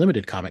mentioned, an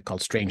Unlimited comic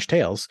called Strange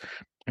Tales.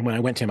 And when I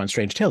went to him on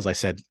Strange Tales, I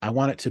said, I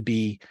want it to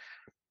be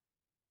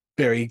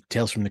very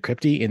Tales from the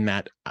Crypty in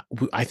that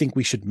I think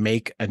we should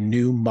make a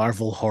new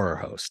Marvel horror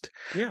host.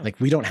 Like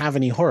we don't have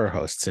any horror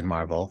hosts in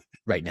Marvel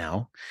right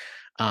now.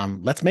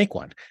 Let's make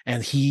one.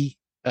 And he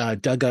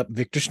dug up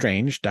Victor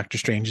Strange, Doctor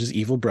Strange's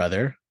evil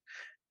brother,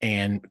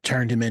 and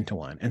turned him into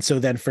one. And so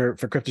then for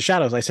Crypt of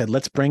Shadows, I said,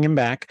 let's bring him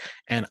back.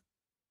 And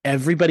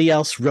everybody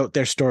else wrote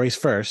their stories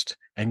first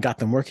and got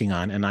them working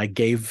on. And I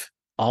gave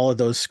all of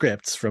those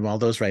scripts from all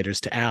those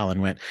writers to Al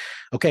and went,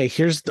 okay,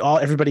 here's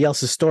everybody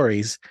else's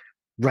stories.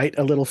 Write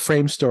a little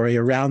frame story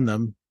around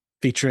them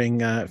featuring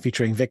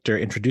Victor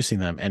introducing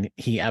them. And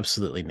he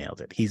absolutely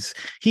nailed it.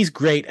 He's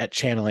great at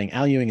channeling.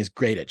 Al Ewing is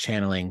great at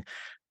channeling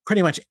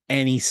pretty much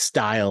any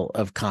style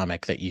of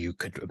comic that you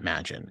could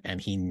imagine. And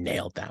he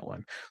nailed that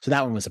one. So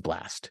that one was a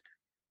blast.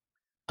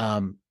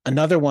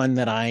 Another one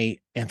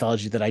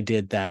anthology that I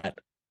did that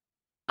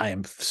I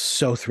am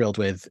so thrilled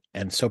with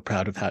and so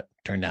proud of how it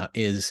turned out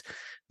is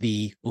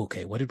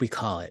what did we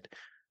call it?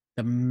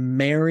 The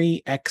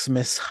Merry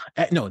X-Men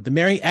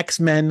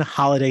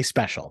Holiday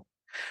Special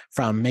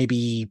from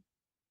maybe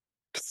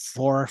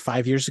 4 or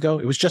 5 years ago.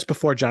 It was just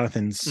before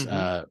Jonathan's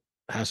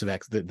House of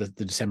X, the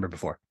December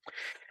before.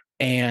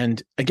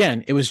 And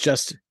again, it was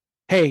just,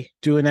 hey,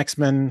 do an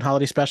X-Men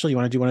holiday special. You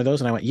want to do one of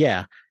those? And I went,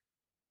 yeah.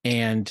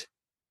 And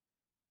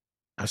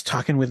I was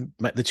talking with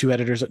the 2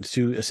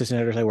 assistant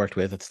editors I worked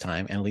with at the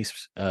time,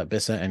 Annalise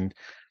Bissa and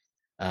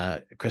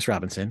Chris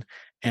Robinson.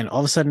 And all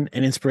of a sudden,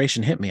 an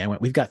inspiration hit me. I went,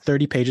 we've got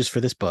 30 pages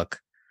for this book.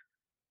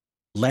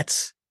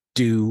 Let's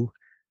do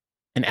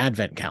an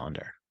advent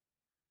calendar.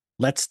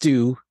 Let's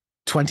do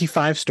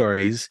 25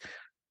 stories,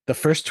 the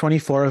first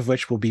 24 of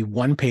which will be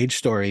 1-page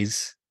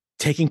stories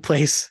taking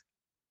place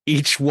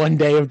each one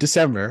day of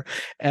December,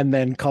 and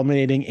then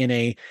culminating in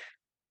a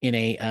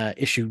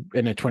issue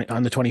on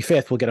the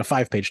 25th, we'll get a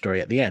 5-page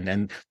story at the end.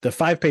 And the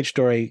 5-page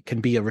story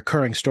can be a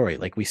recurring story.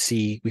 Like we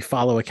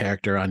follow a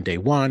character on day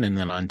 1 and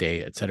then on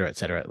day, et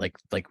cetera, like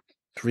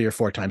 3 or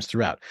 4 times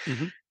throughout.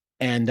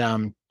 And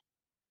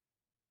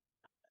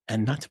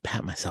not to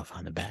pat myself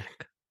on the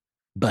back,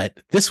 but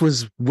this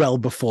was well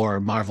before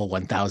Marvel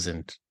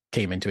 1000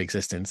 came into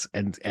existence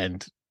and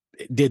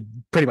did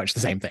pretty much the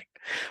same thing.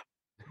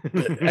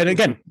 And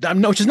again,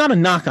 which is not a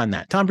knock on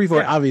that. Tom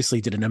Brevoort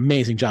obviously did an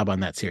amazing job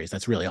on that series.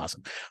 That's really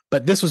awesome.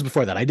 But this was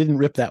before that. I didn't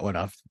rip that one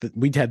off.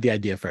 We had the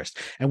idea first,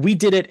 and we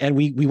did it. And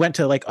we went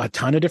to like a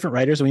ton of different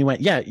writers, and we went,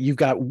 yeah, you've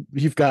got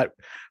you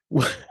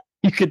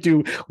could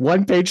do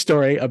 1-page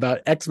story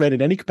about X-Men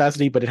in any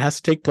capacity, but it has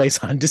to take place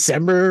on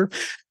December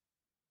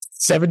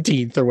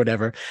 17th or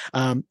whatever.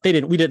 They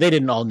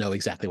didn't all know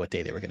exactly what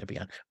day they were going to be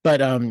on,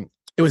 but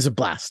it was a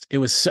blast.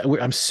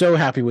 I'm so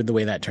happy with the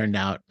way that turned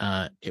out.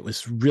 It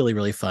was really,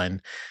 really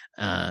fun.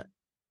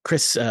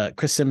 Chris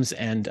Sims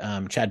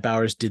and Chad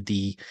Bowers did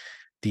the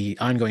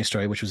ongoing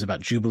story, which was about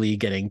Jubilee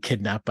getting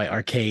kidnapped by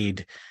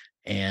Arcade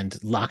and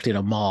locked in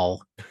a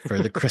mall for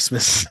the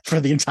Christmas for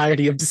the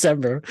entirety of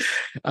December.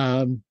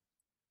 Um,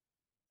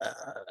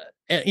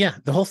 and yeah,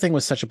 the whole thing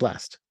was such a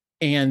blast.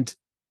 And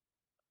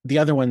the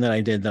other one that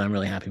I did that I'm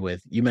really happy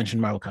with, you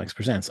mentioned Marvel Comics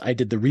Presents. I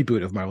did the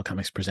reboot of Marvel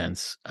Comics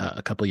Presents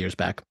a couple years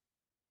back,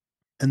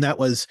 and that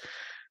was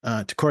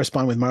to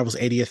correspond with Marvel's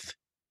 80th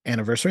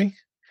anniversary.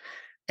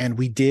 And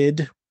we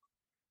did,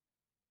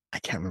 I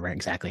can't remember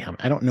exactly how.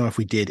 I don't know if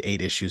we did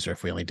 8 issues or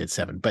if we only did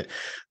 7, but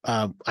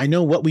I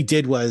know what we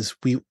did was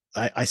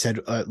I said,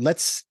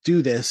 let's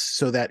do this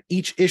so that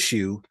each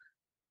issue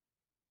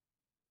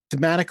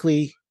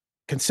thematically,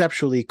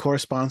 conceptually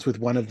corresponds with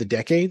one of the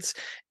decades,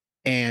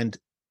 and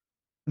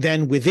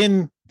then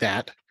within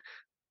that,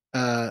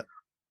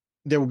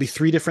 there will be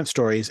 3 different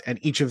stories, and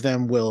each of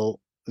them will,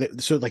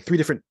 so like 3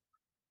 different.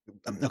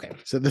 Okay,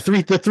 so the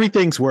three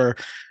things were,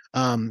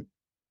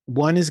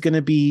 one is going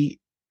to be.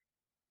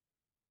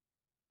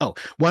 Oh,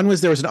 one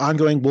was there was an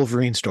ongoing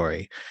Wolverine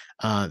story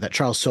that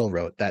Charles Soule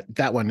wrote.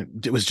 That one,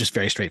 it was just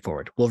very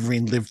straightforward.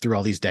 Wolverine lived through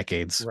all these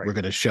decades. Right. We're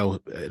going to show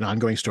an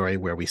ongoing story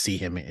where we see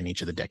him in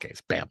each of the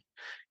decades. Bam,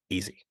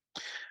 easy.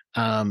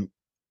 The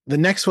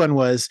next one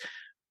was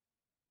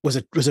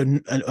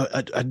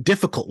a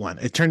difficult one.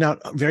 It turned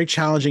out very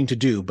challenging to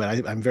do,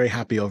 but I'm very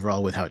happy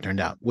overall with how it turned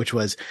out. Which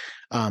was,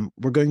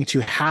 we're going to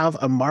have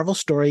a Marvel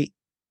story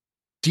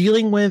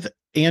dealing with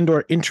and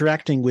or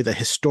interacting with a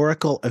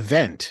historical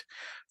event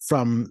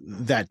from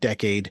that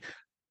decade,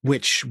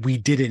 which we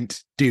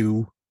didn't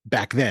do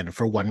back then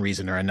for one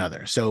reason or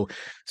another. So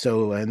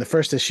in the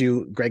first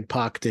issue, Greg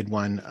Pak did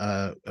one,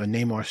 a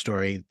Namor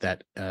story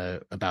that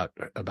about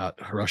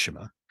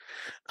Hiroshima,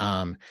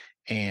 and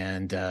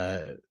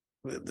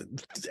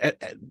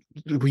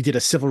we did a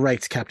civil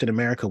rights Captain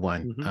America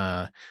one,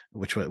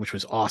 which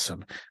was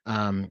awesome.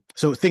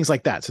 So things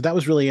like that. So that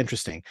was really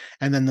interesting.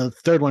 And then the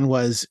third one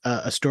was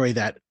a story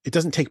that it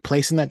doesn't take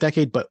place in that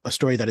decade, but a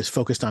story that is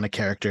focused on a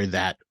character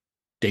that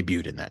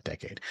debuted in that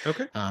decade.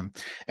 Okay.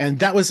 And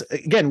that was,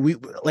 again, we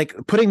like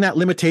putting that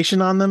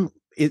limitation on them.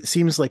 It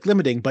seems like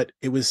limiting, but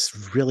it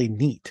was really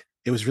neat.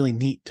 It was really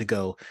neat to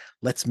go,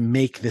 let's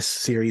make this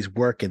series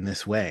work in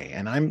this way.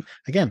 And I'm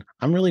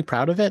really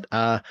proud of it.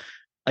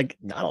 Like,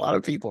 not a lot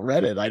of people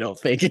read it. I don't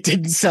think it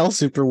didn't sell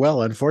super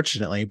well,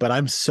 unfortunately, but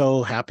I'm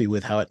so happy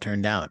with how it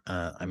turned out.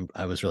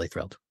 I was really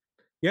thrilled.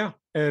 Yeah,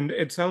 and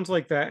it sounds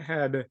like that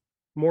had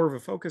more of a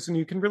focus, and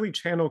you can really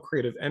channel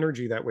creative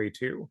energy that way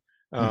too,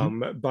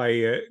 Mhm.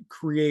 by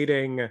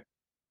creating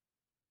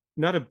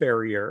not a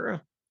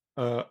barrier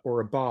or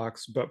a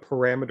box, but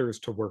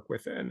parameters to work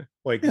within.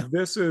 Like, Yeah,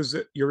 this is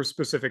your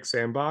specific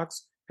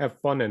sandbox. Have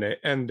fun in it,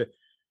 and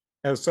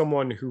as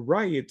someone who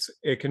writes,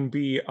 it can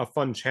be a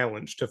fun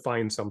challenge to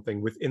find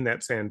something within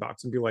that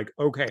sandbox and be like,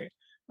 okay,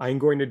 I'm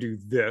going to do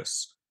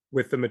this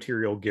with the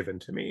material given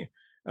to me.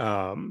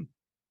 Um,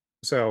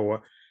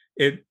 so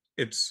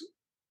it's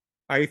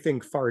I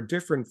think far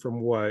different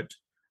from what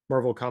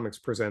Marvel Comics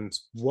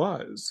Presents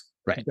was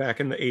right. back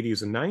in the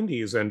 80s and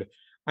 90s. And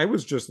I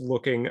was just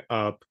looking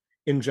up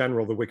in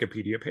general the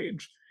Wikipedia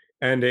page,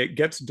 and it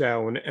gets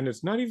down, and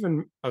it's not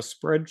even a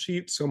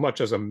spreadsheet so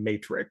much as a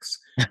matrix,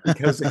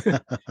 because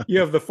you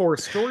have the 4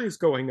 stories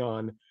going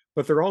on,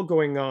 but they're all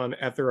going on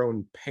at their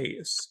own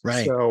pace.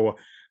 Right. So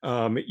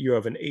you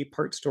have an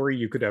 8-part story,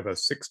 you could have a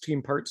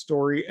 16-part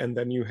story, and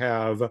then you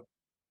have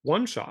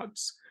one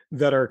shots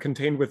that are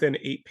contained within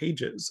 8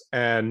 pages.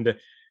 And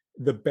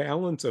the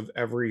balance of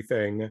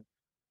everything,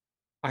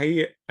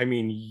 I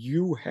mean,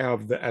 you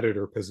have the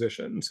editor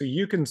position, so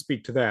you can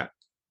speak to that.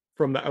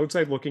 From the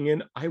outside looking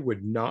in, I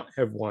would not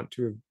have want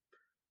to have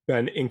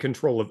been in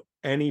control of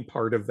any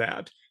part of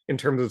that in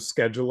terms of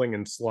scheduling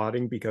and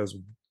slotting, because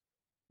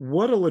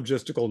what a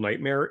logistical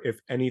nightmare if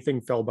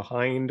anything fell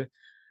behind.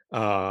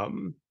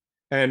 And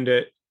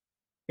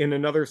in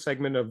another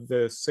segment of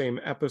the same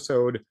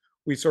episode,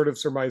 we sort of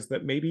surmised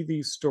that maybe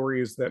these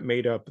stories that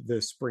made up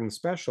this spring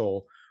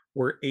special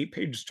were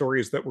 8-page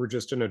stories that were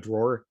just in a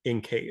drawer in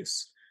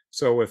case.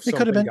 So if It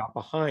could have something been. got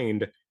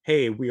behind,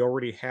 hey, we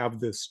already have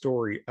this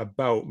story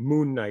about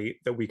Moon Knight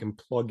that we can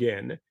plug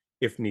in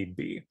if need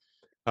be.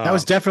 That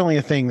was Um, definitely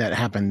a thing that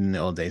happened in the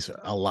old days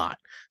a lot.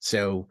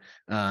 So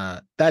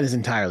that is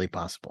entirely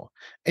possible.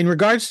 In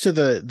regards to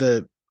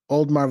the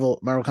old Marvel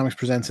Comics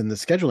Presents and the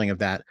scheduling of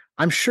that,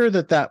 I'm sure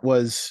that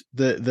was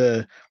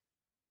the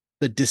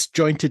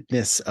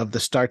disjointedness of the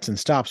starts and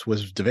stops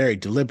was very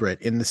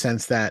deliberate in the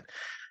sense that,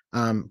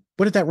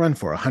 what did that run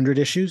for? 100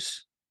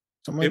 issues,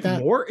 something like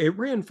that. it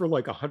ran for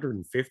like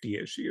 150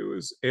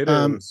 issues. It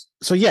Um, is,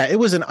 so yeah, it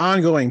was an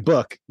ongoing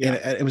book, and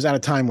yeah, it was at a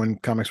time when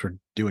comics were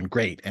doing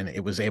great, and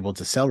it was able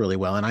to sell really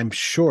well. And I'm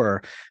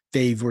sure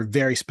they were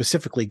very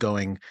specifically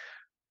going,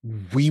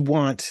 we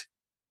want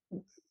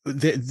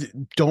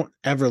don't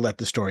ever let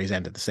the stories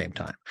end at the same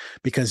time,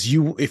 because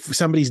if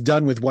somebody's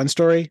done with one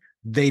story,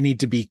 they need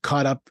to be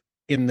caught up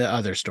in the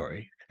other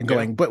story and yeah,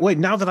 going, but wait,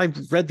 now that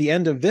I've read the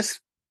end of this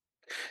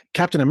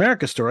Captain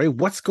America story,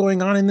 what's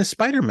going on in this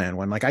Spider-Man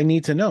one? Like, I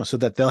need to know, so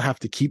that they'll have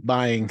to keep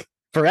buying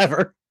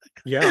forever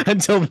yeah.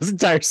 until this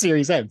entire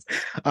series ends.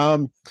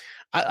 Um,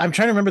 I'm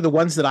trying to remember the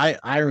ones that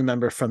I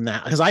remember from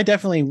that, because I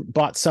definitely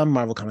bought some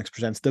Marvel Comics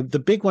Presents. The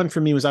big one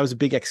for me was I was a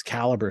big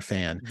Excalibur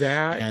fan,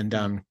 That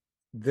and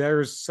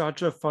there's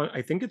such a fun,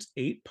 I think it's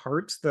 8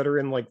 parts that are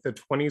in like the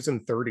 20s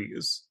and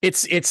 30s.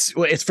 it's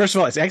first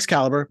of all, it's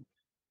Excalibur.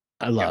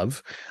 I Yeah.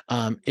 love.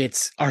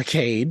 It's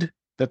Arcade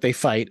that they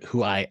fight,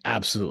 who I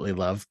absolutely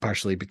love,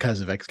 partially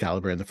because of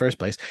Excalibur in the first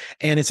place.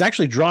 And it's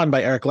actually drawn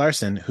by Eric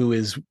Larson, who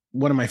is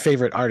one of my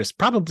favorite artists,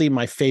 probably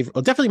my favorite,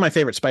 well, definitely my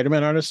favorite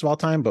Spider-Man artist of all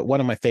time, but one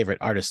of my favorite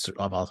artists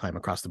of all time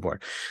across the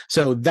board.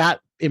 So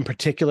that in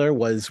particular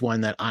was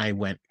one that I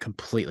went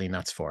completely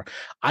nuts for.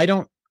 I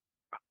don't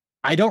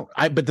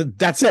but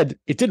that said,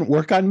 it didn't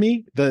work on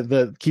me,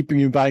 the keeping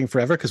you buying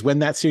forever, because when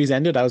that series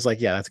ended, I was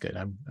like, yeah, that's good.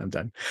 I'm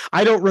done.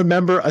 I don't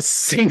remember a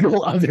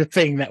single other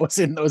thing that was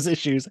in those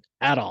issues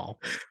at all,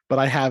 but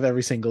I have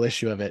every single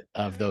issue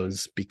of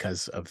those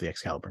because of the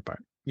Excalibur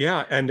part.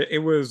 Yeah, and it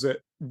was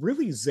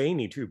really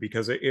zany too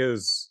because it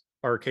is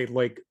arcade.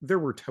 Like there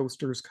were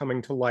toasters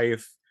coming to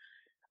life,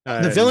 The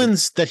and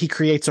villains that he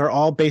creates are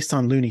all based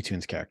on Looney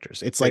Tunes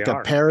characters. It's they like a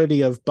are.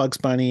 parody of Bugs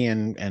Bunny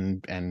and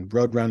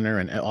Roadrunner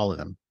and all of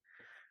them.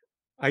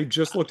 I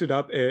just looked it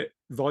up.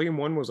 Volume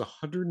 1 was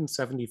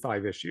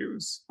 175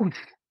 issues.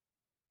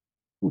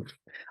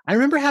 I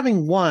remember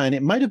having one,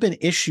 it might have been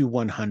issue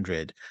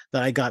 100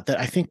 that I got, that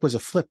I think was a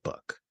flip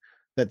book.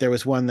 That there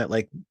was one that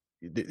like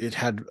it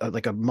had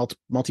like a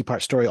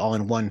multi-part story all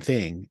in one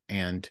thing,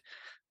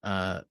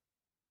 uh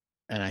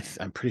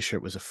I'm pretty sure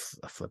it was a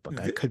flip book.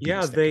 I could be Yeah,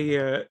 mistaken they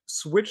about that.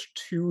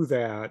 switched to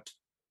that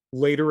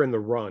later in the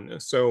run.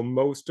 So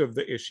most of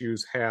the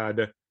issues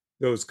had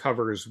those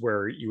covers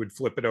where you would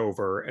flip it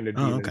over and it'd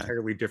be Oh, an okay.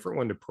 entirely different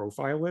one to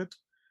profile it.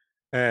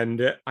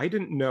 And I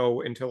didn't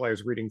know until I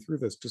was reading through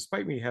this,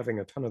 despite me having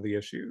a ton of the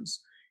issues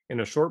in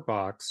a short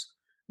box,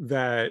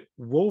 that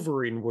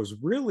Wolverine was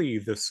really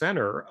the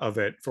center of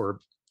it for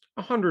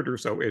 100 or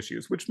so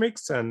issues, which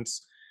makes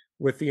sense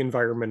with the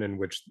environment in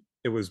which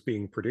it was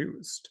being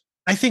produced.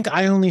 I think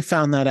I only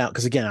found that out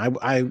because again,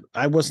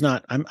 I was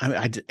not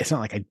it's not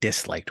like I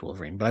disliked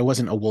Wolverine, but I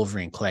wasn't a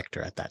Wolverine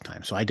collector at that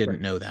time, so I didn't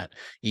Right. know that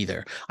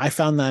either. I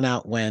found that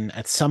out when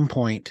at some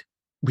point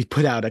we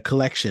put out a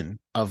collection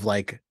of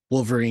like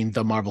Wolverine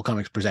the Marvel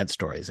Comics Present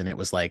stories, and it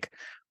was like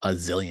a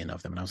zillion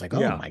of them, and I was like,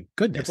 oh Yeah. my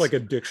It's like goodness, a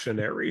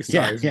dictionary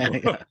yeah, size yeah, yeah.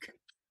 book.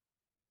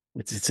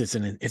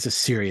 It's a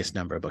serious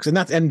number of books,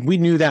 and we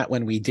knew that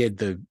when we did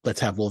the let's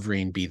have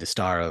Wolverine be the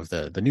star of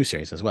the new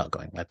series as well.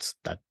 Going, that's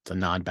a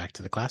nod back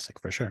to the classic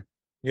for sure.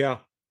 Yeah.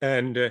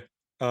 And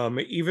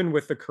even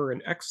with the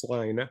current X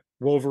line,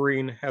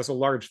 Wolverine has a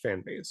large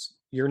fan base.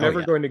 You're Oh never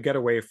yeah, going to get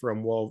away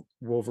from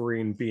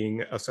Wolverine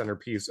being a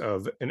centerpiece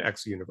of an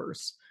X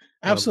universe.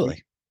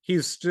 absolutely.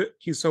 He's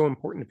so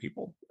important to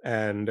people,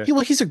 and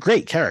He's a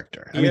great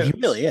character. I he mean, he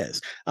is. really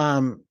is.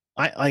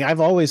 I've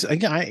always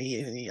again,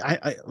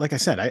 I like I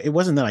said, it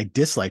wasn't that I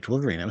disliked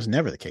Wolverine. That was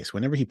never the case.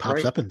 Whenever he pops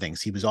Right. up in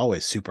things, he was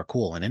always super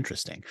cool and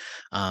interesting.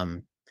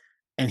 Um,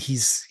 and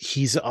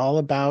he's all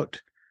about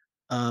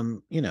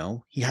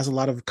he has a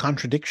lot of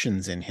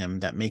contradictions in him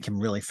that make him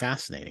really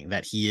fascinating.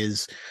 That he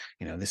is,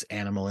 this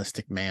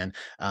animalistic man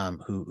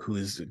who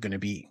is going to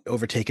be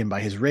overtaken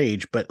by his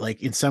rage, but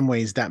like in some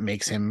ways that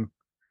makes him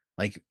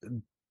like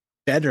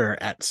better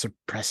at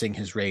suppressing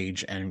his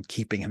rage and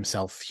keeping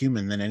himself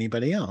human than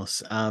anybody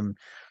else.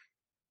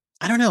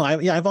 I don't know.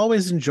 I've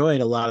always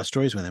enjoyed a lot of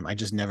stories with him. I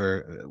just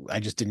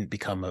didn't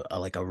become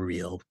like a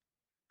real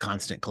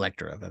constant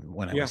collector of him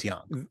when I Yeah, was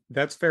young.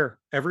 that's fair.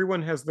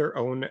 Everyone has their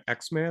own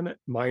X-Man.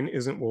 Mine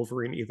isn't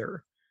Wolverine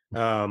either.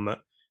 Um,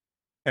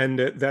 and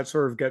that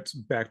sort of gets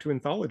back to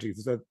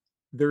anthologies, that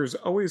there's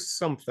always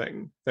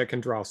something that can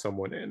draw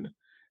someone in.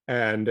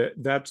 And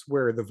that's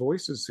where the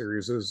Voices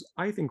series is,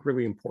 I think,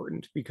 really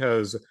important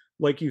because,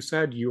 like you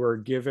said, you are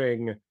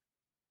giving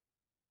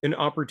an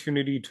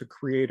opportunity to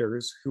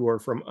creators who are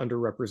from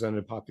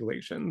underrepresented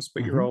populations,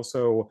 but you're Hmm.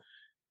 also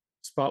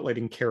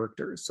spotlighting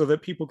characters so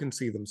that people can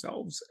see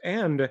themselves.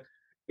 And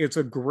it's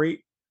a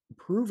great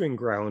proving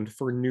ground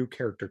for new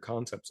character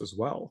concepts as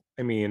well.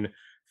 I mean,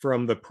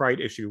 from the Pride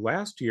issue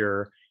last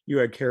year, you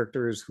had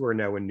characters who are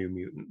now in New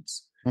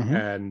Mutants. Hmm.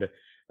 And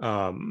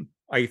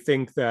I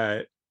think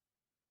that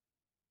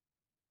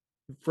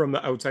from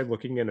the outside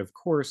looking in, of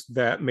course,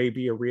 that may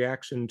be a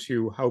reaction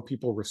to how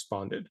people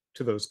responded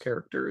to those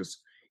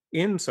characters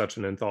in such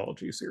an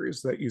anthology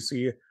series, that you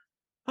see,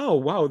 oh,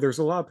 wow, there's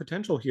a lot of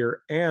potential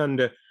here.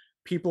 And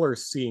people are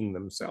seeing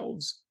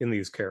themselves in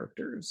these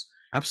characters.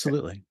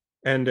 Absolutely.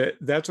 And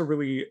that's a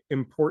really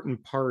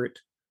important part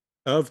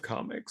of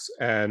comics.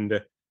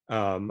 And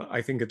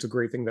I think it's a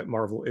great thing that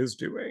Marvel is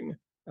doing.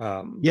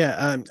 Um,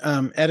 Yeah.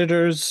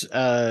 Editors,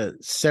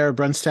 Sarah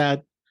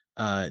Brunstad,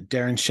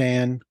 Darren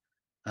Shan,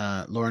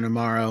 Lauren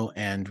Amaro,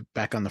 and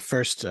back on the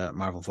first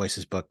Marvel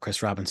Voices book,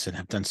 Chris Robinson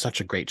have done such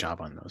a great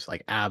job on those.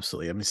 Like,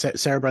 absolutely. I mean,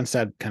 Sarah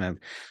Brunstad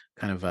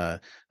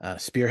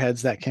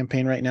spearheads that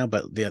campaign right now,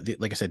 but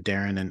like I said,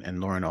 Darren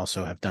and Lauren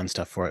also have done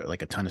stuff for it,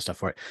 like a ton of stuff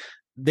for it.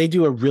 they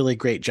do a really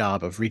great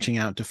job of reaching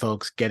out to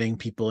folks, getting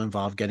people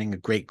involved, getting a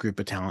great group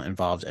of talent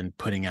involved, and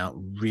putting out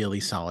really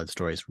solid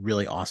stories,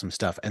 really awesome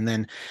stuff. And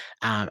then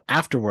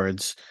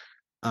afterwards,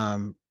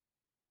 um,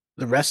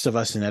 the rest of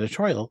us in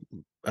editorial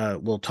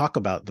will talk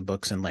about the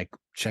books and like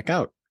check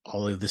out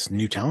all of this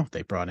new talent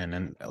they brought in.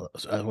 And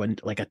when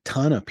like a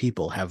ton of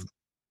people have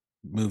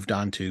moved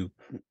on to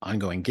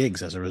ongoing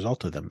gigs as a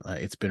result of them,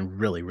 it's been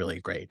really, really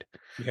great.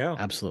 Yeah.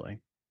 Absolutely.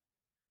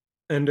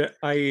 And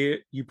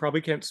you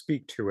probably can't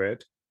speak to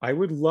it. I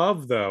would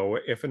love though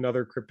if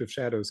another Crypt of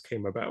Shadows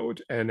came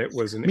about and it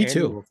was an Me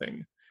too. annual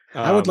thing.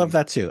 I would love Um,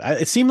 that too.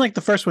 It seemed like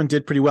the first one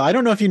did pretty well. I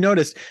don't know if you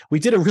noticed, we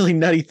did a really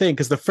nutty thing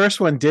because the first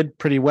one did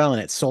pretty well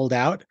and it sold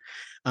out.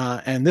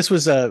 And this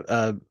was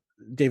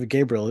David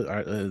Gabriel,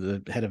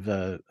 the head of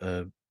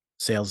the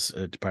sales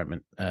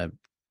department,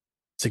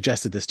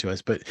 suggested this to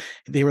us, but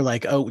they were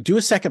like, "Oh, do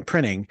a second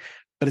printing,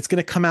 but it's going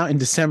to come out in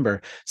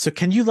December. So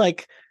can you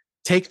like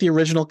take the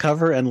original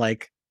cover and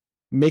like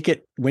make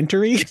it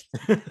wintry?"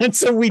 And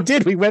so we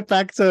did. We went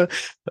back to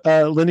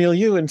Lineal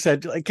U and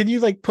said, like, "Can you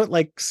like put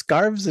like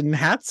scarves and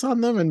hats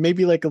on them and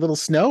maybe like a little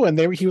snow?" And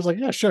he was like,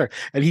 "Yeah, sure."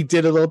 And he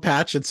did a little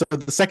patch. And so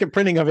the second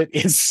printing of it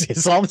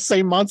is all the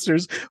same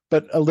monsters,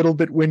 but a little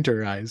bit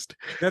winterized.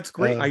 that's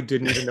great. Uh, I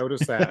didn't even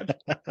notice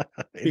that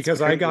it's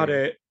because I got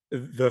crazy. it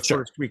the Sure.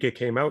 first week it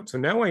came out. So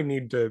now I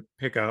need to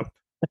pick up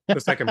the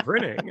second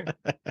printing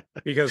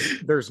because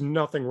there's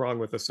nothing wrong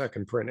with the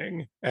second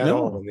printing at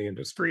all No. in the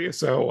industry.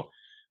 So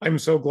I'm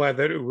so glad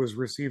that it was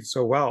received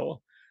so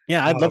well.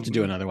 Yeah, I'd love to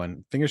do Um, another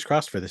one. Fingers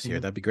crossed for this year.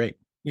 mhm. That'd be great.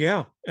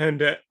 Yeah,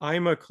 and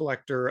I'm a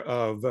collector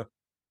of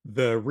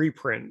the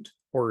reprint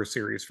horror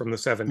series from the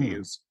Mm,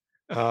 70s,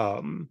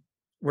 um,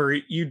 where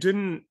you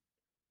didn't,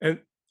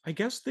 and I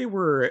guess they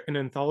were an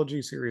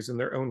anthology series in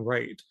their own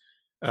right.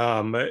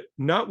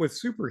 Not with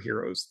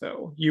superheroes,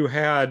 though. You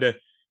had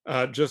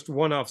just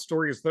one-off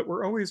stories that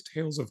were always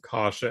tales of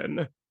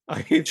caution.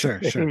 I sure,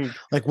 sure. think.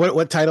 Like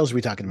what titles are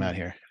we talking about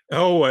here?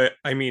 Oh,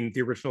 I mean,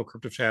 the original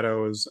Crypt of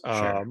Shadows,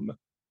 Sure.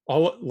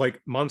 all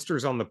like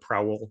Monsters on the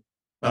Prowl,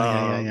 Oh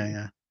yeah, yeah, yeah, um,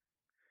 yeah.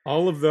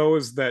 all of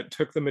those that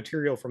took the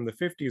material from the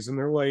 50s and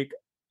they're like,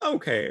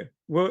 okay,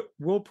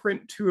 we'll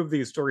print two of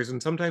these stories.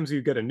 And sometimes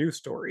you get a new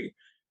story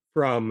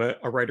from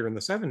a writer in the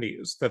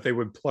 70s that they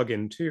would plug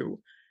in too.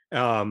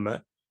 Um,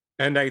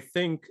 and I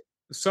think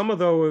some of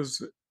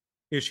those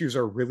issues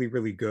are really,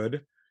 really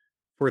good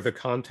for the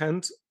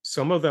content.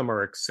 Some of them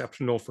are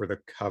exceptional for the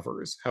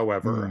covers.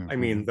 However, I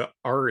mean, Mm-hmm. the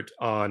art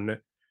on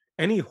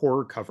any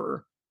horror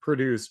cover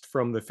produced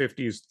from the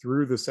 50s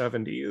through the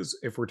 70s,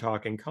 if we're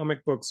talking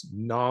comic books,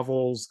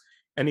 novels,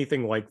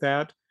 anything like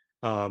that,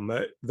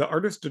 the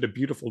artist did a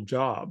beautiful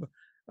job.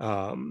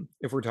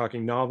 If we're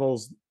talking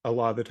novels, a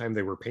lot of the time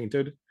they were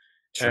painted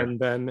Sure. and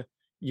then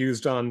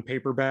used on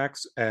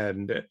paperbacks.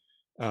 And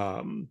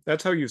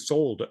that's how you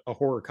sold a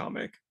horror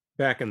comic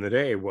back in the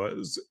day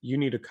was you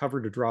need a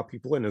cover to draw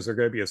people in. Is there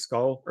going to be a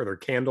skull? Are there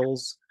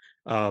candles?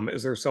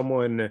 Is there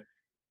someone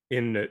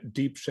in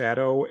deep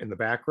shadow in the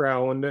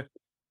background?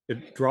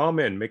 Draw them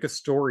in, make a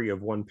story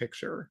of one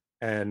picture,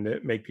 and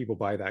make people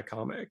buy that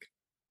comic.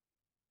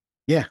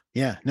 Yeah,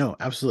 yeah, no,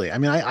 absolutely. I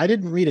mean, I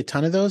didn't read a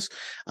ton of those.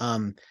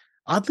 Um,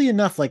 Oddly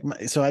enough, like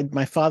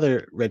my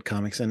father read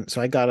comics, and so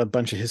I got a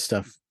bunch of his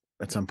stuff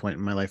at some point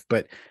in my life,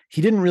 but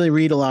he didn't really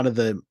read a lot of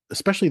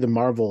especially the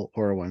Marvel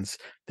horror ones.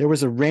 There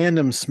was a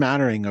random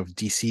smattering of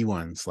DC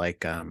ones, like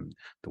The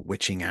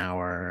Witching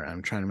Hour.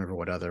 I'm trying to remember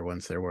what other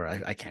ones there were.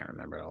 I can't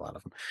remember a lot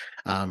of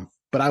them.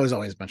 But I was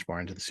always much more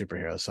into the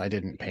superheroes, so I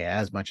didn't pay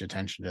as much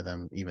attention to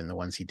them, even the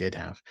ones he did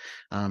have.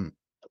 Um,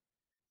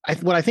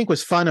 what I think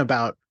was fun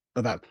about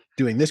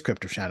doing this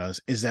Crypt of Shadows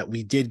is that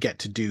we did get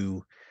to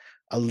do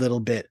a little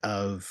bit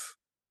of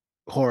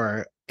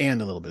horror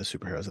and a little bit of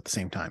superheroes at the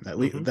same time.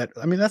 Mm-hmm. That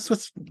I mean, that's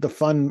what's the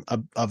fun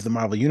of the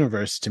Marvel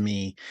universe to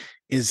me,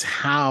 is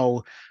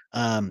how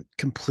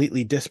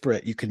completely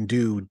disparate you can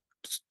do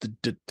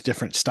the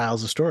different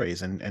styles of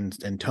stories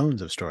and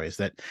tones of stories.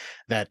 That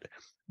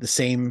the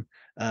same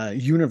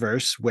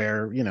universe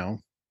where, you know,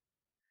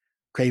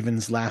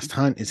 Craven's Last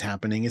Hunt is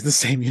happening is the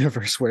same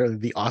universe where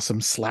the awesome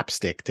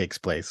slapstick takes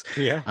place.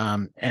 Yeah.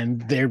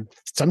 And they're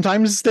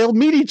sometimes they'll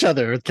meet each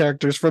other,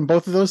 characters from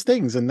both of those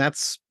things. And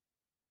that's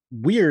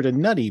weird and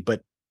nutty,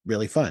 but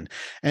really fun.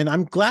 And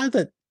I'm glad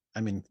that,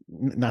 I mean,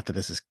 not that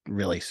this is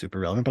really super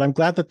relevant, but I'm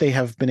glad that they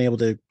have been able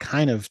to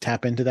kind of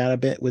tap into that a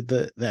bit with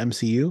the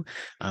MCU.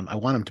 I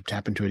want them to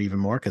tap into it even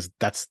more because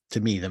that's, to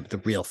me,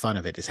 the real fun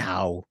of it is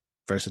how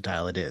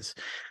versatile it is.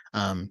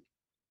 Um,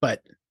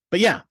 but but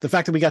yeah, the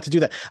fact that we got to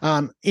do that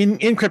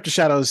in Crypt of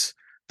Shadows,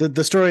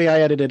 the story I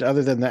edited,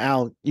 other than the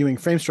Al Ewing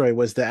frame story,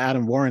 was the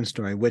Adam Warren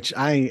story, which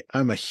I'm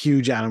a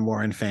huge Adam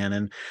Warren fan,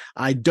 and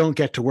I don't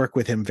get to work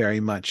with him very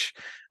much.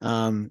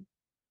 And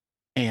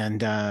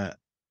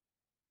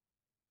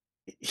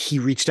he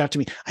reached out to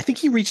me. I think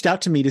he reached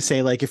out to me to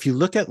say, like, if you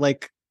look at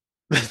like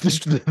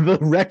the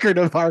record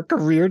of our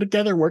career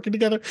together, working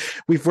together.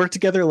 We've worked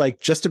together like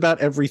just about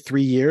every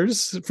 3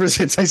 years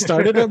since I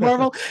started at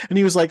Marvel. And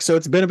he was like, "So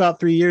it's been about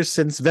 3 years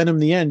since Venom: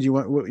 The End.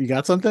 You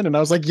got something?" And I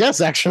was like,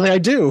 "Yes, actually, I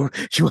do.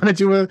 You want to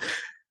do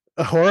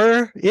a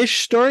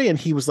horror-ish story?" And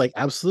he was like,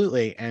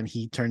 "Absolutely." And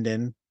he turned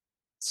in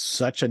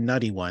such a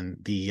nutty one,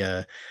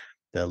 the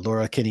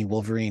Laura Kinney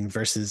Wolverine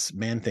versus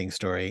Man Thing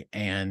story,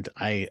 and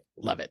I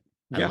love it.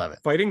 I Yeah, love it.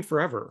 fighting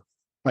forever.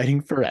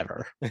 Fighting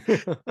forever.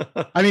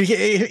 I mean,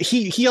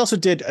 he also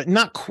did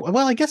not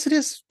well. I guess it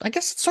is. I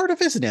guess it sort of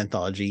is an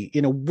anthology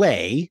in a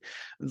way.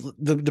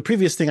 The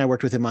previous thing I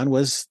worked with him on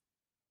was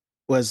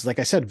like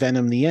I said,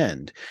 Venom: The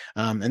End,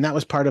 and that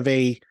was part of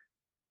a.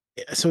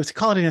 So to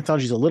call it an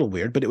anthology is a little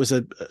weird, but it was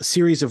a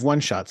series of one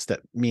shots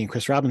that me and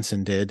Chris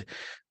Robinson did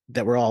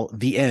that were all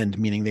the end,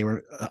 meaning they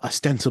were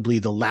ostensibly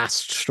the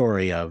last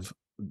story of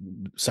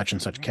such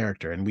and such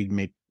character. And we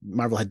made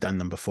Marvel had done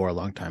them before a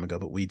long time ago,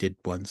 but we did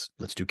ones.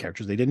 Let's do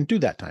characters they didn't do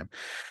that time.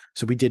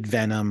 So we did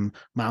Venom,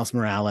 Miles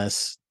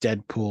Morales,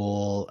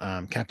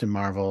 Deadpool, Captain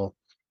Marvel,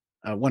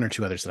 one or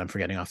two others that I'm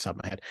forgetting off the top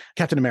of my head,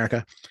 Captain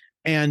America.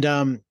 And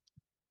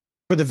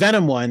for the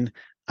Venom one,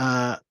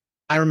 I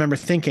remember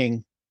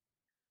thinking,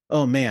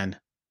 oh man,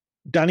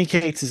 Donny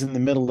Cates is in the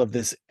middle of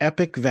this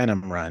epic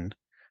Venom run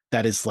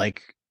that is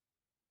like,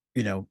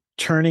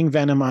 turning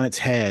Venom on its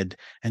head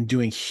and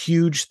doing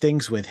huge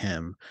things with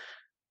him.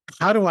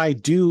 How do I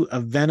do a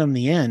Venom: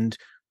 The End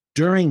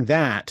during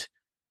that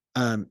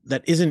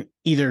that isn't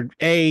either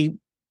a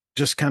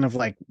just kind of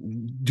like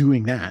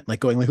doing that, like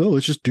going like, oh,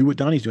 let's just do what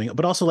Donnie's doing,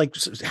 but also like,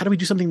 how do we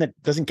do something that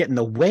doesn't get in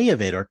the way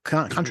of it or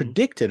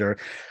contradict it or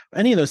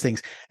any of those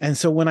things? And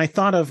so when I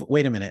thought of,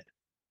 wait a minute,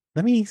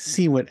 let me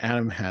see what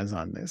Adam has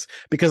on this,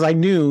 because I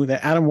knew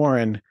that Adam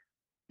Warren,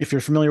 if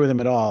you're familiar with him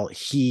at all,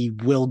 he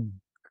will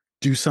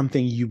do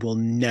something you will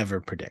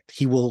never predict.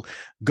 He will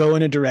go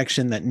in a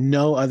direction that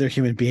no other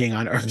human being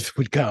on earth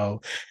would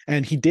go.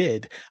 And he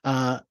did.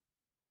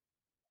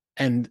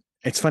 And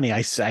it's funny,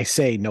 I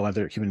say no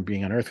other human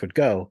being on earth would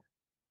go,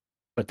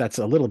 but that's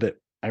a little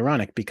bit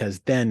ironic,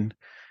 because then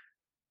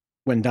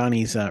when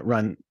Donnie's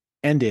run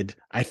ended,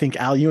 I think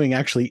Al Ewing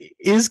actually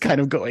is kind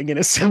of going in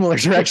a similar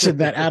direction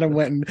that Adam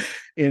went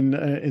in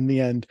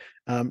the end.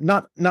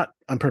 Not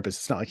on purpose.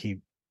 It's not like he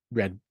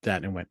read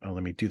that and went, oh,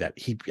 let me do that.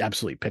 He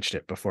absolutely pitched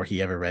it before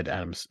he ever read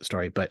Adam's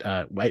story. But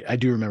I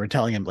do remember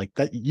telling him like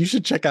that you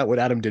should check out what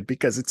Adam did,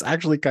 because it's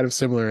actually kind of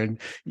similar,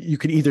 and you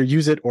can either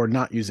use it or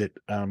not use it,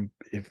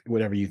 if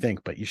whatever you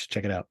think, but you should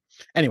check it out.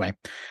 Anyway,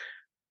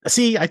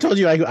 see, I told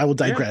you I will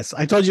digress.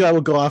 Yeah. I told you I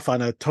will go off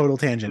on a total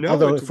tangent. No,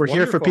 although if we're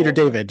here for Peter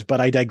David, but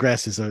I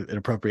digress is an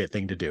appropriate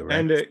thing to do, right?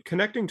 And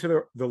connecting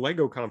to the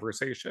Lego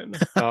conversation,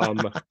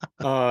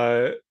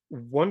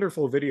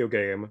 wonderful video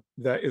game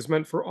that is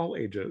meant for all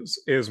ages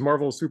is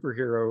Marvel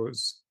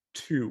Superheroes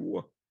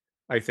 2,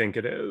 I think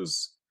it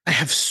is. I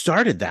have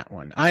started that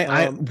one.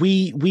 My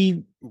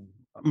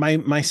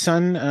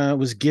son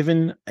was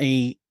given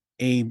a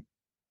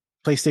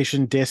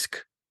PlayStation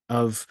disc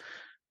of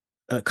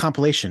a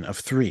compilation of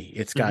 3.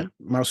 It's got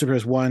Marvel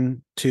Superheroes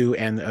 1, 2,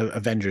 and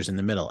Avengers in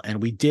the middle.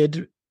 And we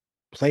did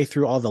play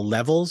through all the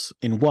levels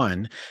in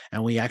 1,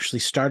 and we actually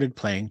started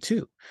playing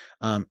 2.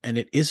 And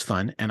it is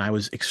fun. And I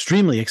was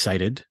extremely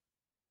excited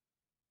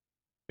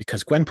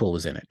because Gwenpool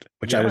was in it,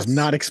 which I was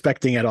not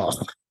expecting at all.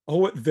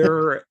 Oh,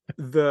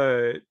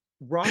 the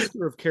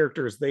roster of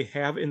characters they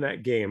have in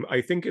that game,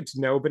 I think it's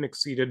now been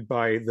exceeded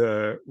by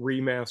the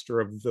remaster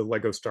of the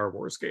Lego Star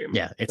Wars game.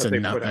 Yeah, it's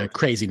a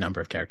crazy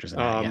number of characters in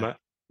that, yeah.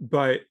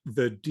 But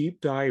the deep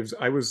dives,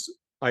 I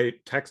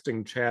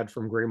texting Chad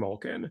from Grey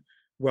Malkin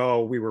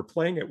while we were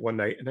playing it one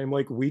night, and I'm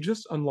like, we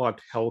just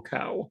unlocked Hell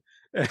Cow.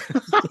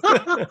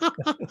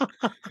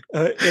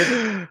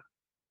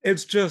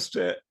 It's just,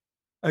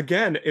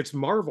 again, it's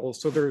Marvel,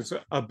 so there's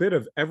a bit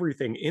of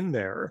everything in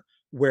there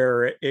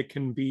where it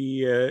can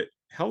be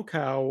Hell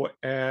Cow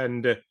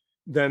and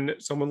then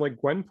someone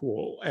like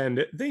Gwenpool,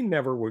 and they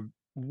never would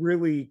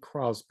really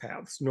cross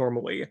paths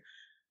normally.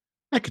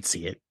 I could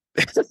see it.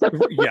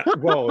 Yeah,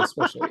 well,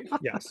 especially,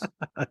 yes.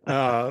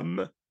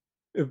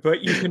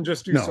 But you can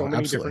just do so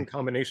many different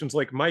combinations.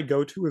 Like my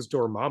go-to is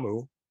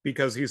Dormammu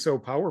because he's so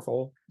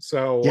powerful.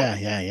 So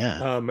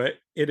yeah.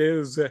 It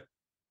is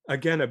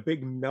again a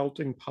big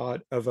melting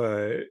pot of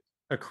a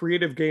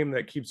creative game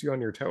that keeps you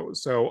on your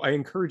toes. So I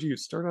encourage you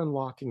to start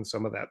unlocking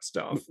some of that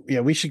stuff.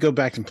 Yeah, we should go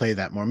back and play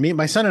that more.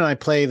 My son and I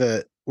play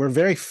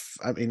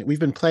we've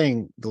been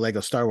playing the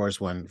Lego Star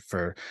Wars one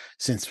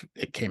since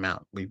it came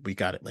out. We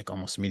got it like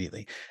almost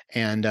immediately.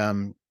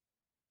 And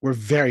we're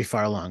very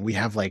far along. We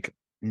have like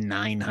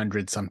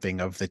 900 something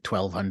of the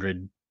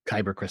 1200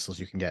 kyber crystals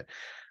you can get.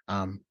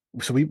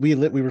 So we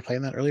were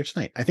playing that earlier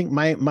tonight. I think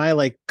my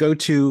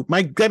go-to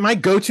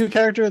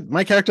character,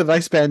 my character that I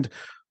spend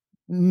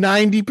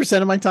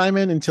 90% of my time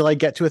in until I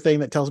get to a thing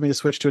that tells me to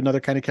switch to another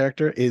kind of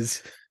character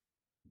is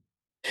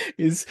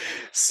is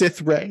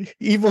Sith Rey,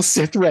 evil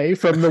Sith Rey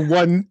from the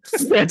one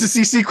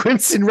fantasy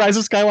sequence in Rise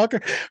of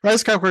Skywalker.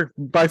 Rise of Skywalker,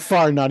 by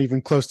far, not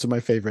even close to my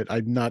favorite.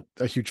 I'm not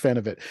a huge fan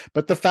of it.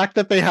 But the fact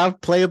that they have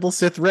playable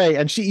Sith Rey,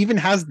 and she even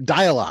has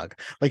dialogue,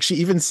 like she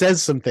even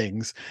says some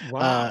things,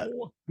 Wow.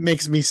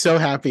 makes me so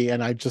happy,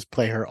 and I just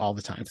play her all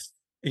the time.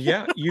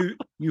 Yeah, you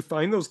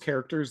find those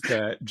characters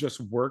that just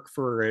work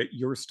for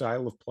your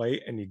style of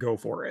play and you go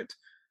for it.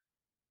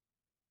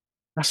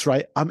 That's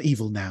right. I'm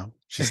evil now,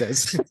 she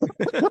says.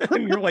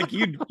 And you're like,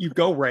 you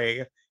go,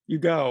 Ray. You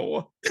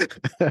go.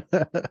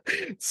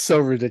 So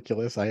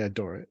ridiculous. I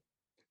adore it.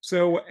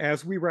 So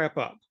as we wrap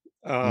up,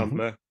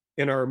 Mm-hmm.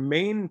 in our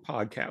main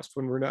podcast,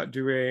 when we're not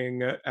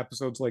doing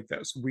episodes like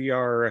this, we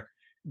are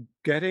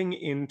getting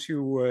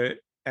into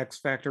X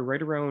Factor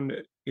right around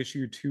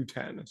issue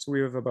 210. So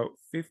we have about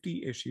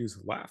 50 issues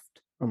left.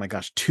 Oh my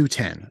gosh,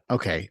 210.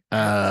 Okay.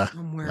 Let me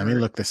Somewhere.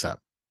 look this up.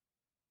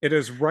 It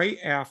is right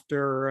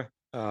after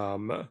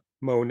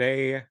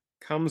Monet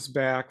comes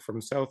back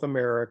from South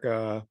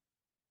America.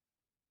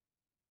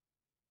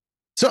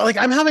 So like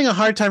I'm having a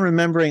hard time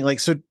remembering like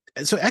so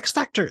X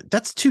Factor,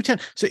 that's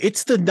 210. So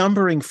it's the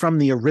numbering from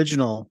the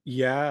original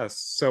Yes.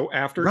 So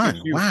after run.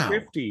 issue Wow.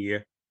 50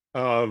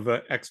 of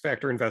X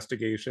Factor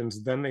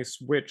Investigations, then they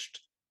switched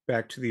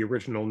back to the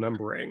original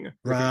numbering with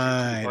issue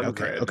Right.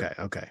 Okay. 200. Okay.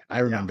 Okay. I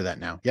Yeah. remember that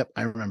now. Yep,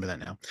 I remember that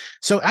now.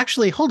 So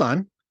actually, hold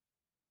on.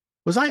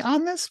 Was I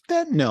on this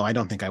then? No, I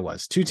don't think I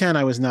was. 210,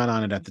 I was not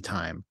on it at the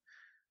time.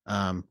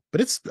 But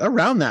it's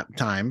around that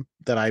time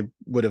that I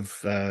would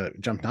have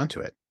jumped onto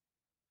it.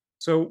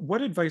 So,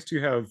 what advice do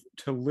you have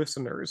to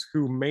listeners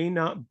who may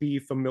not be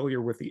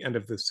familiar with the end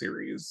of this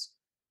series?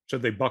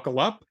 Should they buckle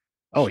up?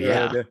 Oh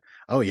yeah. Should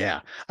Oh yeah.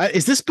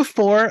 Is this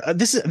before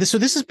this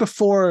is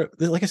before,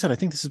 like I said, I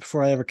think this is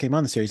before I ever came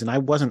on the series, and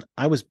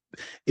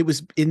it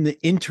was in the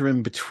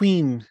interim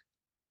between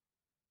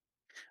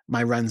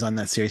my runs on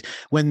that series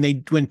when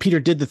Peter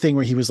did the thing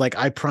where he was like,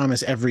 I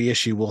promise every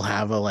issue will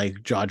have a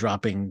like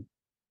jaw-dropping,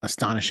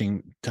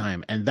 astonishing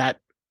time, and that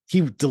he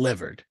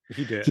delivered.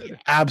 he He did?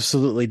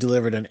 absolutely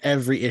delivered on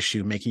every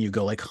issue, making you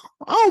go like,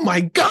 oh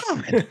my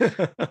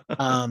god.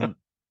 um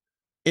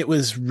it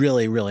was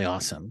really, really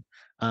awesome.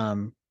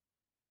 um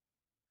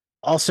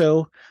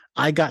Also,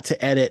 I got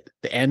to edit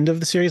the end of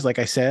the series, like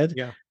I said,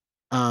 Yeah.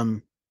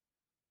 um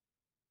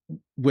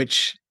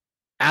which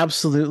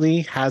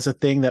absolutely has a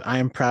thing that I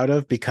am proud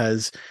of,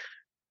 because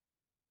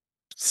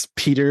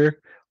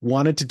Peter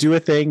wanted to do a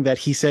thing that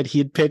he said he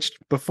had pitched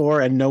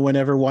before and no one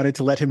ever wanted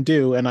to let him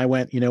do. And I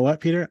went, you know what,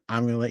 Peter,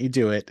 I'm going to let you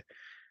do it.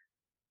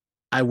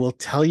 I will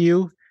tell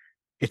you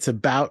it's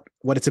about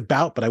what it's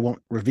about, but I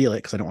won't reveal it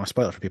because I don't want to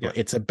spoil it for people. Yeah.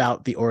 It's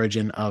about the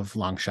origin of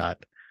Longshot.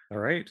 All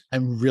right.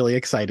 I'm really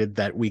excited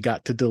that we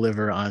got to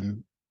deliver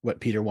on what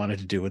Peter wanted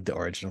to do with the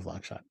origin of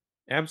Longshot.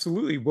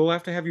 Absolutely. We'll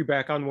have to have you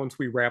back on once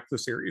we wrap the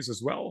series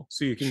as well,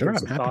 so you can Sure,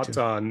 give I'm some happy thoughts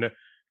to. on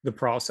the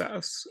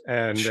process.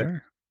 And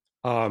Sure.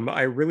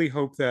 I really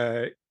hope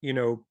that,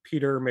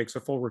 Peter makes a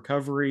full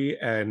recovery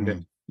and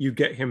Mm. you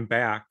get him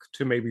back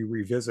to maybe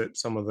revisit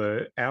some of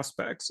the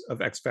aspects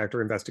of X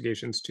Factor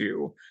Investigations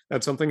too.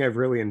 That's something I've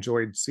really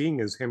enjoyed seeing,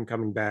 is him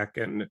coming back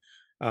and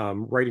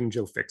writing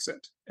Joe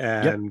Fixit,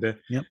 Yep. and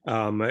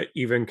Yep.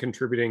 even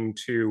contributing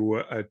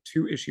to a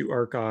 2-issue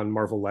arc on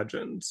Marvel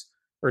Legends,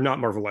 or not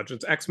Marvel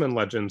Legends, X-Men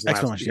Legends last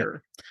Excellent. Yep.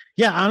 year.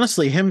 Yeah,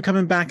 honestly, him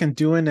coming back and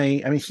doing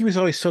I mean, he was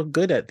always so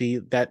good at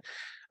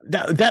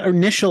that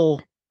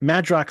initial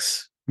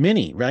Madrox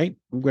mini, right?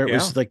 Where it Yeah.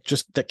 was like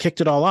just that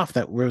kicked it all off,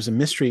 that where it was a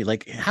mystery,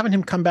 like having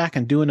him come back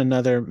and doing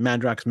another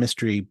Madrox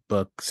mystery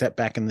book set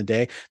back in the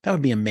day, that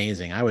would be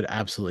amazing. I would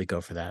absolutely go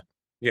for that.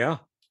 Yeah.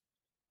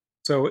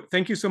 So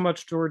thank you so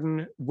much,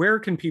 Jordan. Where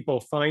can people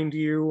find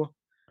you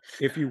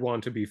if you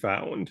want to be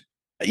found?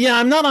 Yeah,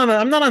 I'm not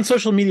on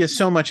social media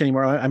so much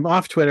anymore. I'm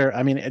off Twitter.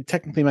 I mean,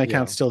 technically my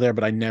account's Yeah, still there,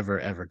 but I never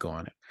ever go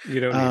on it. you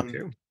don't need Um,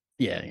 to.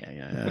 yeah, yeah,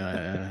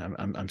 yeah.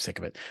 I'm sick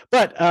of it.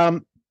 But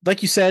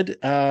like you said,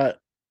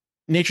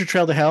 Nature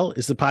Trail to Hell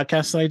is the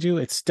podcast that I do.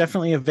 It's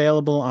definitely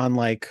available on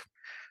like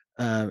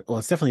well,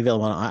 it's definitely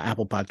available on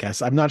Apple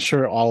Podcasts. I'm not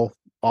sure all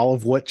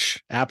of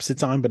which apps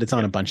it's on, but it's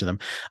on Yeah. a bunch of them.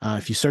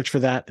 If you search for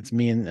that, it's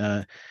me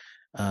and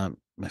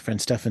my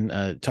friend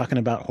Stefan talking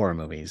about horror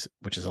movies,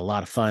 which is a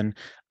lot of fun.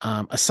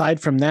 Aside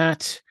from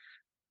that,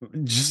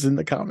 just in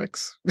the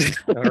comics,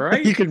 All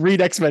right. you could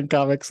read X-Men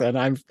comics, and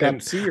I've And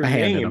got see your a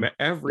hand in name them.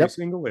 every Yep,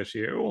 single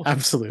issue.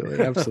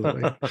 absolutely,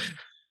 absolutely.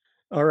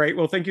 All right.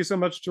 Well, thank you so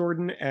much,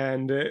 Jordan.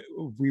 And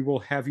we will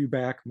have you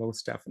back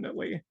most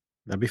definitely.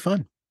 That'd be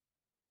fun.